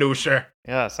into the minutia?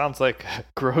 Yeah, sounds like a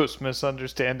gross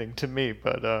misunderstanding to me,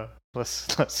 but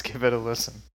let's give it a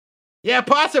listen. Yeah,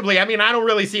 possibly. I mean, I don't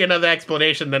really see another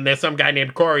explanation than there's some guy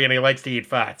named Corey and he likes to eat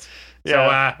farts.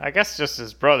 Yeah, so, I guess just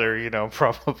his brother,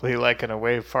 probably liking to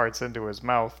wave farts into his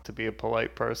mouth to be a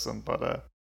polite person, but well,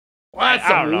 that's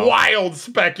some wild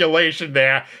speculation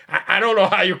there. I don't know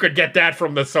how you could get that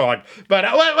from the song, but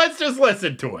let's just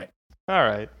listen to it. All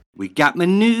right. We got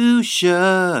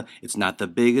minutia. It's not the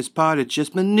biggest part, it's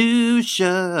just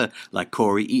minutia. Like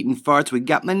Corey eating farts, we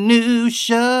got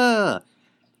minutia.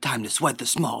 Time to sweat the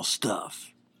small stuff.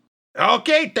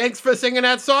 Okay, thanks for singing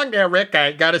that song there, Rick.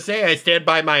 I gotta say, I stand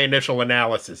by my initial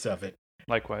analysis of it.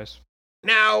 Likewise.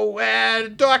 Now,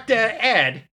 Dr.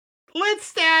 Ed, let's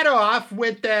start off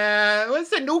with,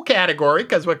 what's a new category,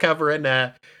 because we're covering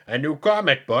a new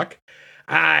comic book.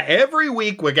 Every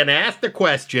week, we're gonna ask the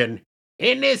question,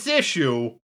 in this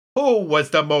issue, who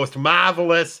was the most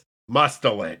marvelous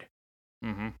mustelid?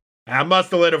 Mm-hmm.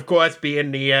 Mustelid, of course,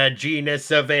 being the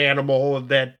genus of animal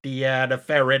that the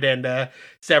ferret and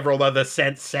several other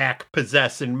scent sac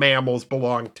possessing mammals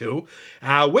belong to.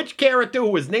 Which character who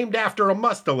was named after a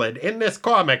mustelid in this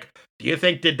comic do you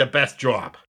think did the best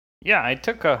job? Yeah, I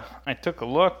took a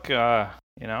look. I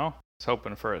was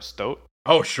hoping for a stoat.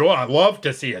 Oh, sure, I'd love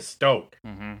to see a stoat.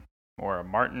 Mm-hmm. Or a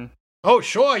marten. Oh,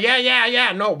 sure,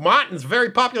 yeah. No, Martin's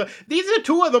very popular. These are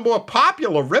two of the more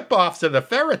popular ripoffs of the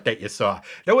Ferret that you saw.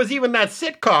 There was even that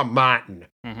sitcom Martin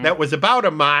that was about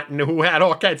a Martin who had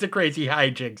all kinds of crazy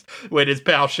hijinks with his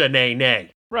pal Shanae.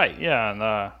 Right, yeah, and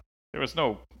there was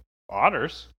no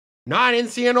otters. No, I didn't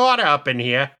see an otter up in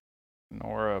here.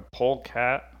 Nor a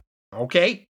polecat.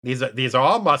 Okay, these are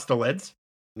all mustelids.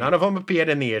 None of them appeared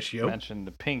in the issue. You mentioned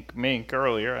the pink mink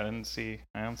earlier. I don't see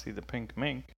the pink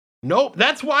mink. Nope,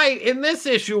 that's why in this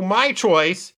issue, my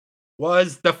choice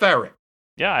was the ferret.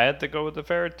 Yeah, I had to go with the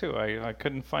ferret too. I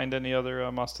couldn't find any other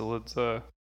mustelids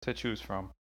to choose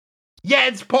from. Yeah,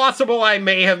 it's possible I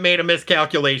may have made a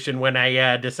miscalculation when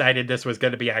I decided this was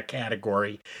going to be our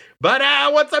category. But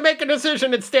once I make a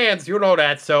decision, it stands. You know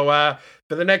that. So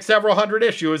for the next several hundred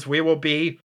issues, we will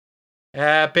be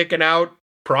picking out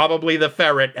probably the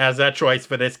ferret as a choice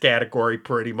for this category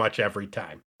pretty much every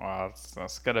time. Wow,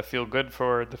 that's gotta feel good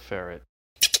for the ferret.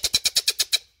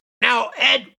 Now,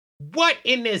 Ed, what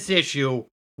in this issue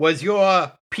was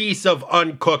your piece of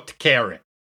uncooked carrot?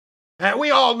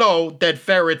 We all know that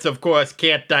ferrets, of course,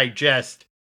 can't digest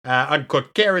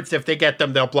uncooked carrots. If they get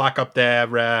them, they'll block up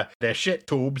their shit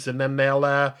tubes, and then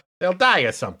they'll die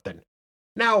or something.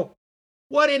 Now,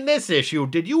 what in this issue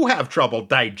did you have trouble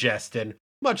digesting?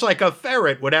 Much like a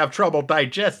ferret would have trouble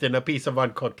digesting a piece of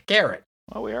uncooked carrot.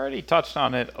 Well, we already touched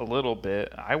on it a little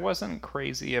bit. I wasn't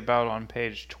crazy about on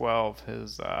page 12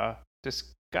 his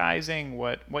disguising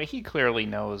what he clearly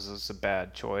knows is a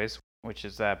bad choice, which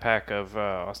is that pack of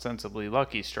ostensibly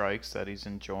Lucky Strikes that he's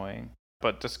enjoying.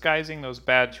 But disguising those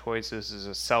bad choices is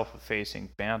a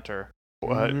self-effacing banter.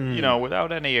 But,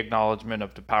 without any acknowledgement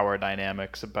of the power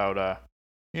dynamics about,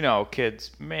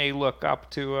 kids may look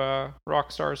up to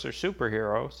rock stars or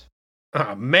superheroes.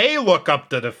 May look up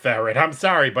to the ferret. I'm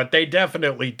sorry, but they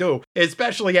definitely do.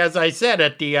 Especially, as I said,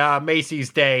 at the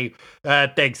Macy's Day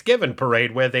Thanksgiving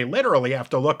parade, where they literally have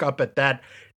to look up at that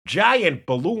giant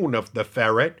balloon of the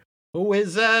ferret, who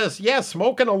is,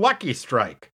 smoking a Lucky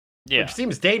Strike. Yeah. Which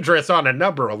seems dangerous on a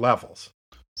number of levels.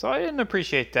 So I didn't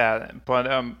appreciate that, but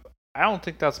I don't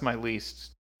think that's my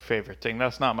least favorite thing.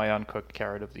 That's not my uncooked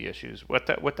carrot of the issues. What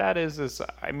that is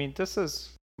I mean, this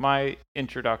is my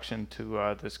introduction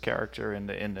to this character in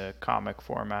the comic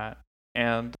format,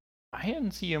 and I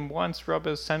didn't see him once rub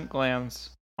his scent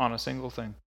glands on a single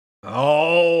thing.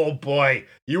 Oh boy,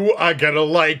 you are gonna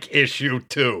like issue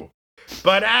 2.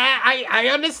 But I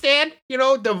understand,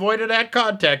 devoid of that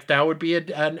context, that would be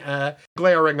a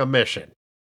glaring omission.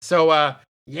 So,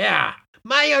 yeah,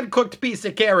 my uncooked piece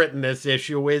of carrot in this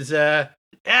issue is, I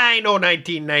know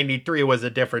 1993 was a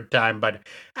different time, but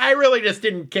I really just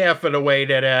didn't care for the way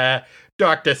that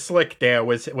Dr. Slick there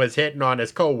was hitting on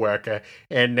his coworker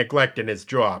and neglecting his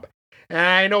job.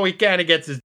 I know he kind of gets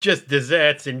his just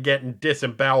desserts and getting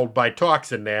disemboweled by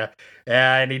toxin there,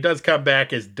 and he does come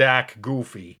back as Doc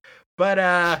Goofy. But,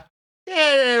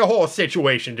 the whole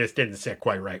situation just didn't sit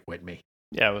quite right with me.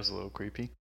 Yeah, it was a little creepy.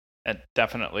 And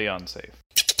definitely unsafe.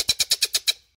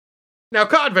 Now,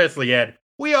 conversely, Ed,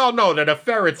 we all know that a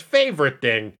ferret's favorite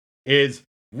thing is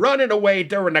running away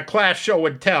during a class show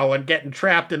and tell and getting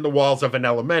trapped in the walls of an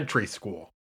elementary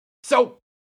school. So,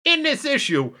 in this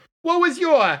issue, what was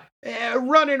your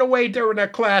running away during a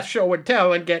class show and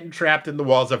tell and getting trapped in the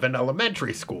walls of an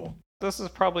elementary school? This is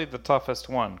probably the toughest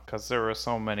one, because there were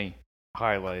so many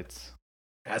highlights.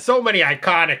 So many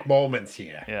iconic moments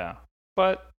here. Yeah.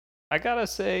 But I gotta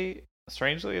say,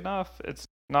 strangely enough, it's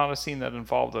not a scene that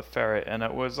involved a ferret, and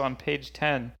it was on page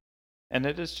 10. And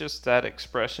it is just that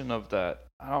expression of that,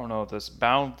 I don't know, this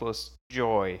boundless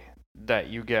joy that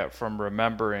you get from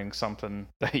remembering something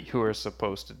that you were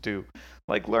supposed to do.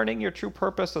 Like learning your true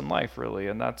purpose in life, really.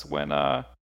 And that's when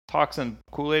Toxin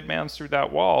Kool-Aid Man's through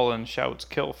that wall and shouts,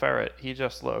 "Kill ferret." He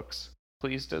just looks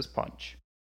pleased as punch.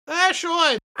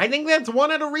 Sure. I think that's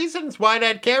one of the reasons why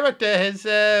that character has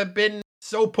been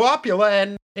so popular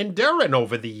and enduring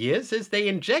over the years, is they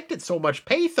injected so much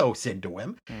pathos into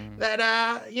him that,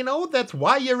 that's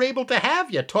why you're able to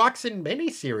have your Toxin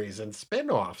miniseries and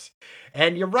spin-offs.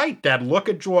 And you're right, that look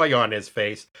of joy on his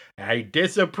face. I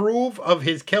disapprove of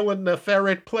his killing the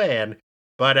ferret plan,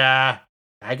 but I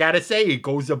gotta say, he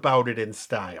goes about it in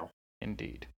style.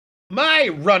 Indeed. My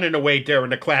running away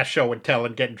during a class show and tell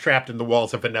and getting trapped in the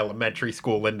walls of an elementary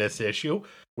school in this issue.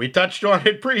 We touched on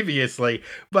it previously,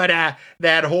 but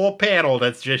that whole panel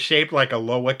that's just shaped like a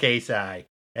lowercase I.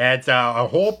 It's a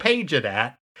whole page of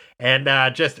that, and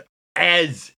just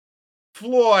as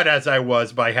floored as I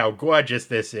was by how gorgeous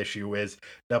this issue is,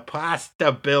 the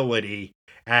possibility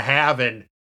of having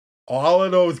all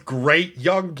of those great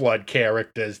Youngblood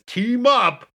characters team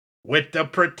up with the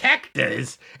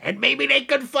Protectors, and maybe they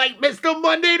could fight Mr.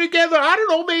 Monday together. I don't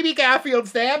know, maybe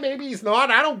Garfield's there, maybe he's not,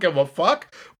 I don't give a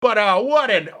fuck. But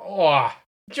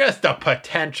just the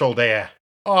potential there.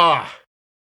 Yeah,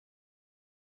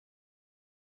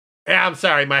 I'm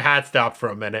sorry, my heart stopped for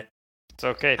a minute. It's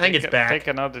okay. I think it's back. Take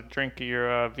another drink of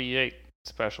your V8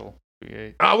 special.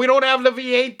 V8. We don't have the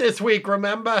V8 this week,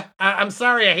 remember? I'm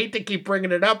sorry, I hate to keep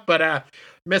bringing it up, but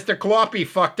Mr. Kloppy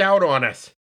fucked out on us.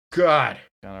 God.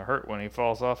 Gonna hurt when he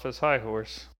falls off his high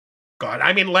horse. God,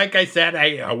 I mean, like I said,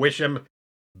 I wish him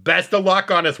best of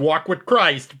luck on his walk with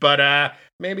Christ, but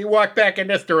maybe walk back in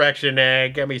this direction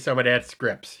and give me some of that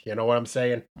scripts. You know what I'm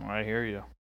saying? I hear you.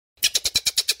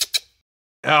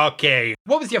 Okay,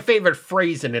 what was your favorite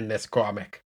phrasing in this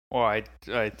comic? Well,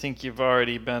 I think you've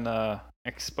already been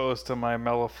exposed to my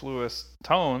mellifluous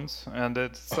tones, and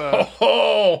it's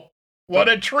what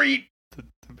a treat!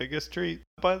 The biggest treat.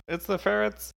 But it's the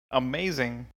ferret's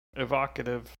amazing,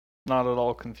 evocative, not at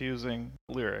all confusing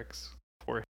lyrics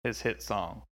for his hit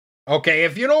song. Okay,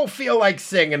 if you don't feel like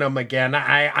singing them again,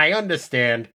 I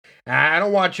understand. I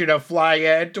don't want you to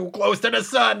fly too close to the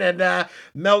sun and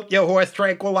melt your horse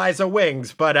tranquilizer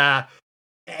wings, but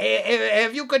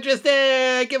if you could just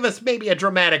give us maybe a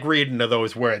dramatic reading of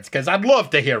those words, because I'd love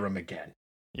to hear them again.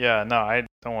 Yeah, no, I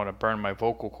don't want to burn my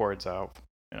vocal cords out.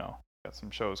 Got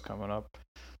some shows coming up.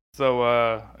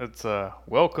 So, it's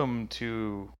welcome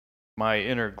to my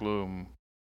inner gloom.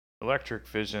 Electric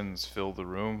visions fill the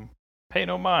room. Pay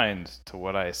no mind to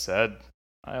what I said.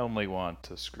 I only want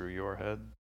to screw your head.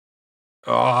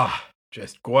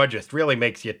 Just gorgeous. Really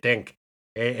makes you think.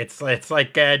 It's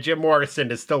like Jim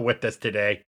Morrison is still with us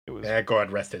today. It was,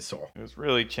 God rest his soul. It was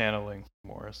really channeling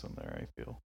Morrison there, I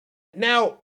feel.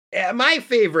 Now, my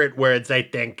favorite words, I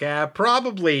think,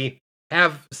 probably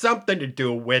have something to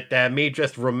do with me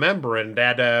just remembering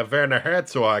that Werner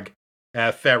Herzog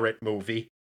ferret movie.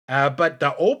 But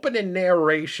the opening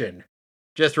narration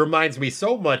just reminds me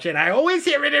so much, and I always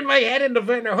hear it in my head in the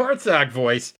Werner Herzog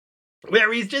voice,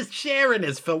 where he's just sharing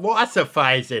his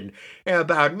philosophizing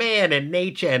about man and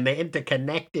nature and the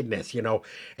interconnectedness, you know.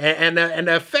 And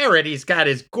a ferret, he's got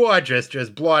his gorgeous,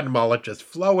 just blonde mullet just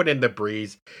flowing in the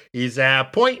breeze. He's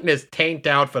pointing his taint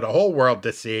out for the whole world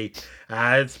to see.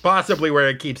 It's possibly where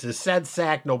he keeps his scent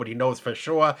sack. Nobody knows for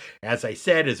sure. As I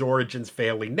said, his origin's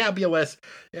fairly nebulous.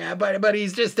 But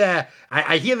he's just,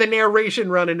 I hear the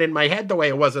narration running in my head the way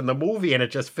it was in the movie, and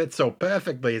it just fits so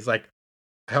perfectly. It's like,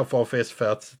 half of his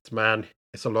felt man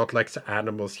is a lot like the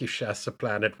animals he shares the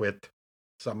planet with.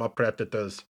 Some are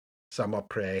predators, some are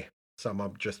prey, some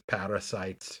are just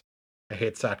parasites. I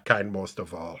hate that kind most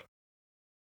of all.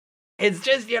 It's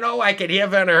just, you know, I can hear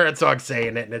Werner Herzog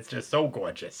saying it, and it's just so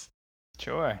gorgeous.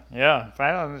 Sure, yeah.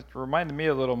 It reminded me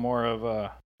a little more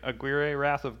of Aguirre,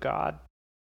 Wrath of God.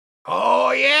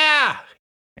 Oh, yeah!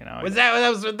 You know, that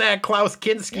was with that Klaus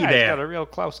Kinski yeah, there? It's got a real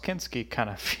Klaus Kinski kind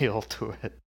of feel to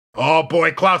it. Oh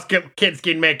boy, Klaus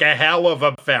Kinski make a hell of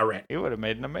a ferret. He would have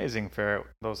made an amazing ferret.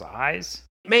 Those eyes.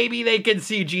 Maybe they can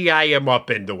CGI him up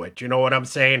into it. You know what I'm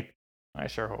saying? I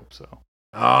sure hope so.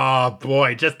 Oh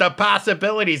boy, just the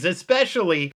possibilities,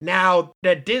 especially now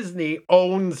that Disney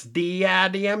owns the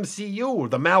MCU,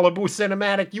 the Malibu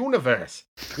Cinematic Universe.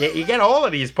 You get all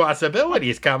of these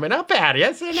possibilities coming up at you.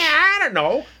 And I don't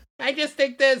know. I just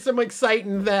think there's some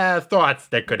exciting thoughts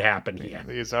that could happen here.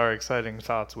 These are exciting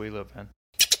thoughts we live in.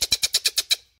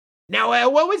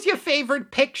 Now, what was your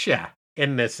favorite picture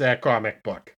in this comic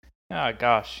book? Oh,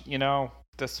 gosh. You know,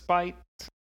 despite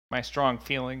my strong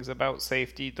feelings about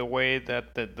safety, the way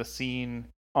that the scene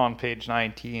on page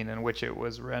 19 in which it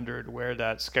was rendered, where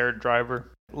that scared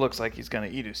driver looks like he's going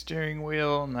to eat his steering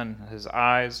wheel, and then his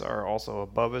eyes are also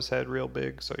above his head real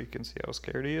big, so you can see how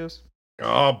scared he is.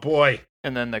 Oh, boy.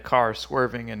 And then the car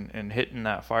swerving and hitting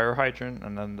that fire hydrant,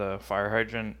 and then the fire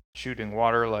hydrant shooting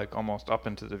water like almost up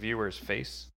into the viewer's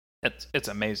face. It's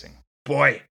amazing.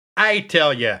 Boy, I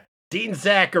tell you, Dean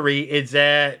Zachary is,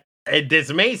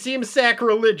 this may seem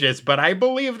sacrilegious, but I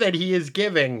believe that he is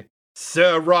giving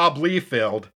Sir Rob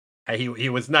Liefeld, he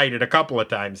was knighted a couple of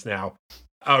times now,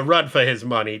 a run for his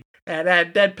money. And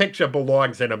that picture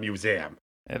belongs in a museum.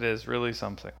 It is really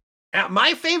something.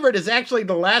 My favorite is actually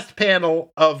the last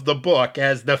panel of the book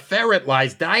as the ferret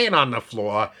lies dying on the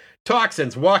floor,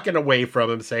 Toxin's walking away from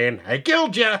him saying, I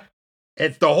killed you.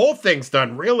 It's the whole thing's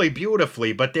done really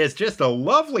beautifully, but there's just a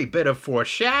lovely bit of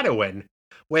foreshadowing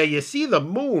where you see the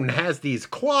moon has these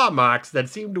claw marks that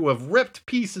seem to have ripped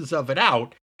pieces of it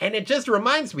out. And it just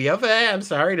reminds me of, I'm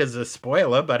sorry, there's a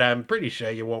spoiler, but I'm pretty sure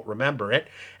you won't remember it.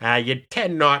 You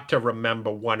tend not to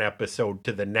remember one episode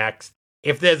to the next.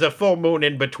 If there's a full moon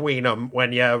in between them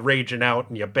when you're raging out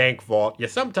in your bank vault, you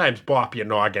sometimes bop your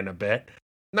noggin a bit.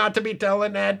 Not to be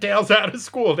telling tales out of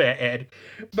school there, Ed.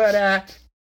 But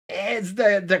as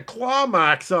the claw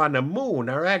marks on the moon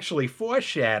are actually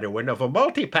foreshadowing of a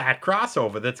multi-part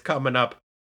crossover that's coming up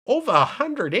over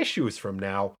 100 issues from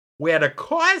now, where the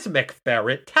cosmic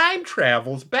ferret time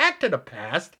travels back to the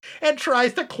past and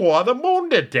tries to claw the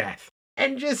moon to death.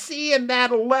 And just seeing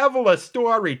that level of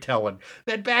storytelling,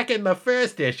 that back in the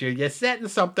first issue, you're setting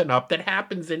something up that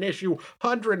happens in issue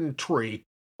 103.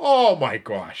 Oh my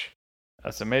gosh.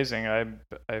 That's amazing.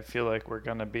 I feel like we're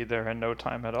going to be there in no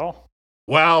time at all.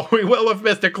 Well, we will if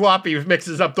Mr. Kloppy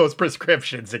mixes up those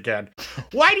prescriptions again.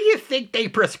 Why do you think they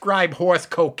prescribe horse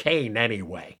cocaine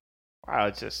anyway? Well,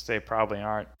 it's just they probably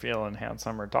aren't feeling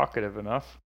handsome or talkative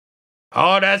enough.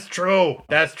 Oh, that's true.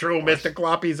 That's true. Mr.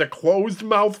 Kloppy's a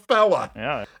closed-mouthed fella.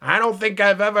 Yeah. I don't think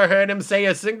I've ever heard him say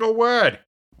a single word.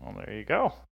 Well, there you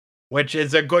go. Which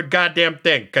is a good goddamn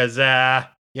thing, because,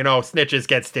 snitches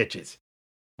get stitches.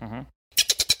 Mm-hmm.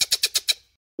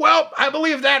 Well, I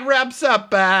believe that wraps up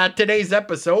today's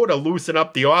episode of Loosen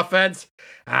Up the Offense.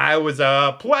 It was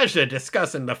a pleasure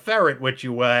discussing the ferret with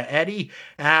you, Eddie.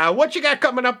 What you got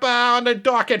coming up on the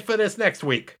docket for this next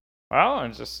week? Well,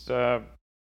 I'm just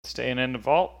staying in the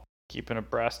vault, keeping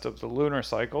abreast of the lunar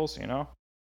cycles, you know.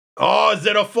 Oh, is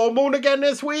it a full moon again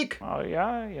this week? Oh,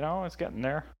 yeah, it's getting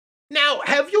there. Now,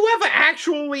 have you ever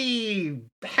actually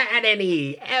had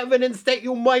any evidence that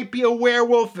you might be a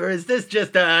werewolf, or is this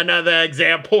just another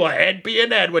example of Ed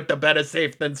being Ed with the better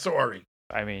safe than sorry?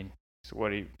 I mean, so what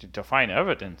do you define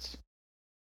evidence?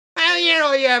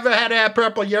 You ever had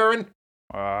purple urine?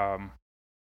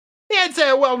 It's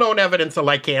a well-known evidence of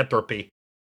lycanthropy.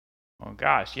 Oh,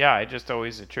 gosh, yeah, I just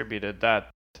always attributed that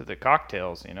to the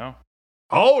cocktails, you know?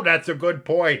 Oh, that's a good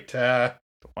point. The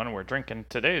one we're drinking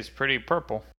today is pretty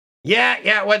purple.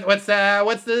 Yeah. What's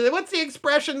the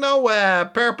expression though?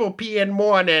 Purple pea in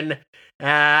morning,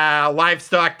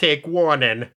 livestock take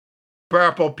warning.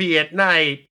 Purple pea at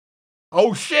night.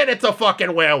 Oh shit! It's a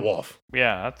fucking werewolf.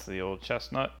 Yeah, that's the old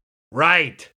chestnut.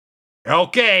 Right.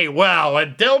 Okay. Well,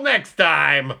 until next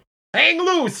time, hang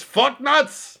loose,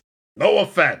 fucknuts. No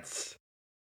offense.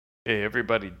 Hey,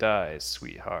 everybody dies,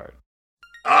 sweetheart.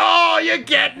 Oh, you're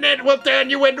getting it. We'll turn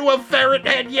you into a ferret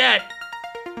head yet.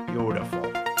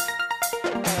 Beautiful.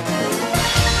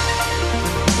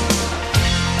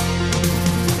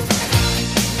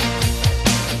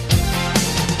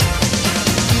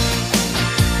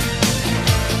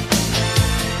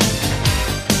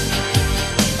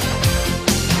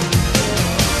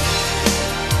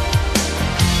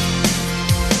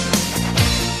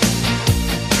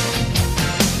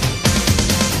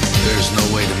 There's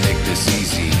no way to make this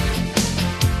easy,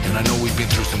 and I know we've been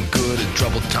through some good and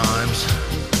troubled times.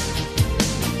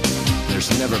 There's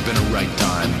never been a right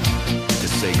time to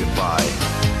say goodbye.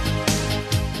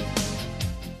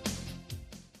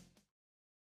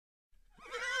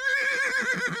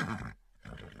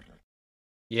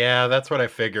 Yeah, that's what I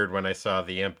figured when I saw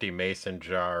the empty mason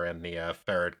jar and the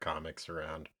ferret comics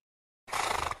around.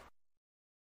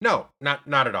 No, not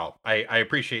at all. I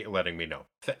appreciate you letting me know.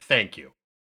 Thank you.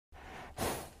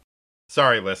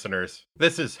 Sorry, listeners.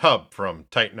 This is Hub from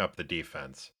Tighten Up the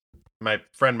Defense. My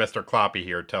friend Mr. Kloppy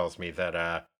here tells me that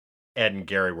Ed and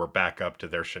Gary were back up to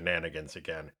their shenanigans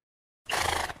again.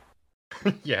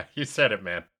 Yeah, you said it,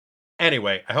 man.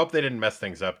 Anyway, I hope they didn't mess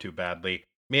things up too badly.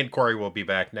 Me and Corey will be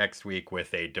back next week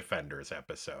with a Defenders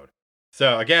episode.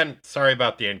 So again, sorry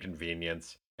about the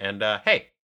inconvenience. And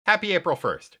hey, happy April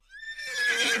 1st.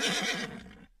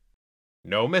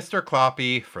 No, Mr.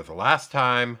 Kloppy, for the last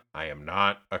time, I am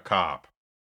not a cop.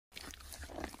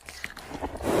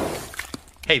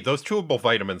 Hey, those chewable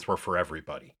vitamins were for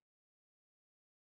everybody.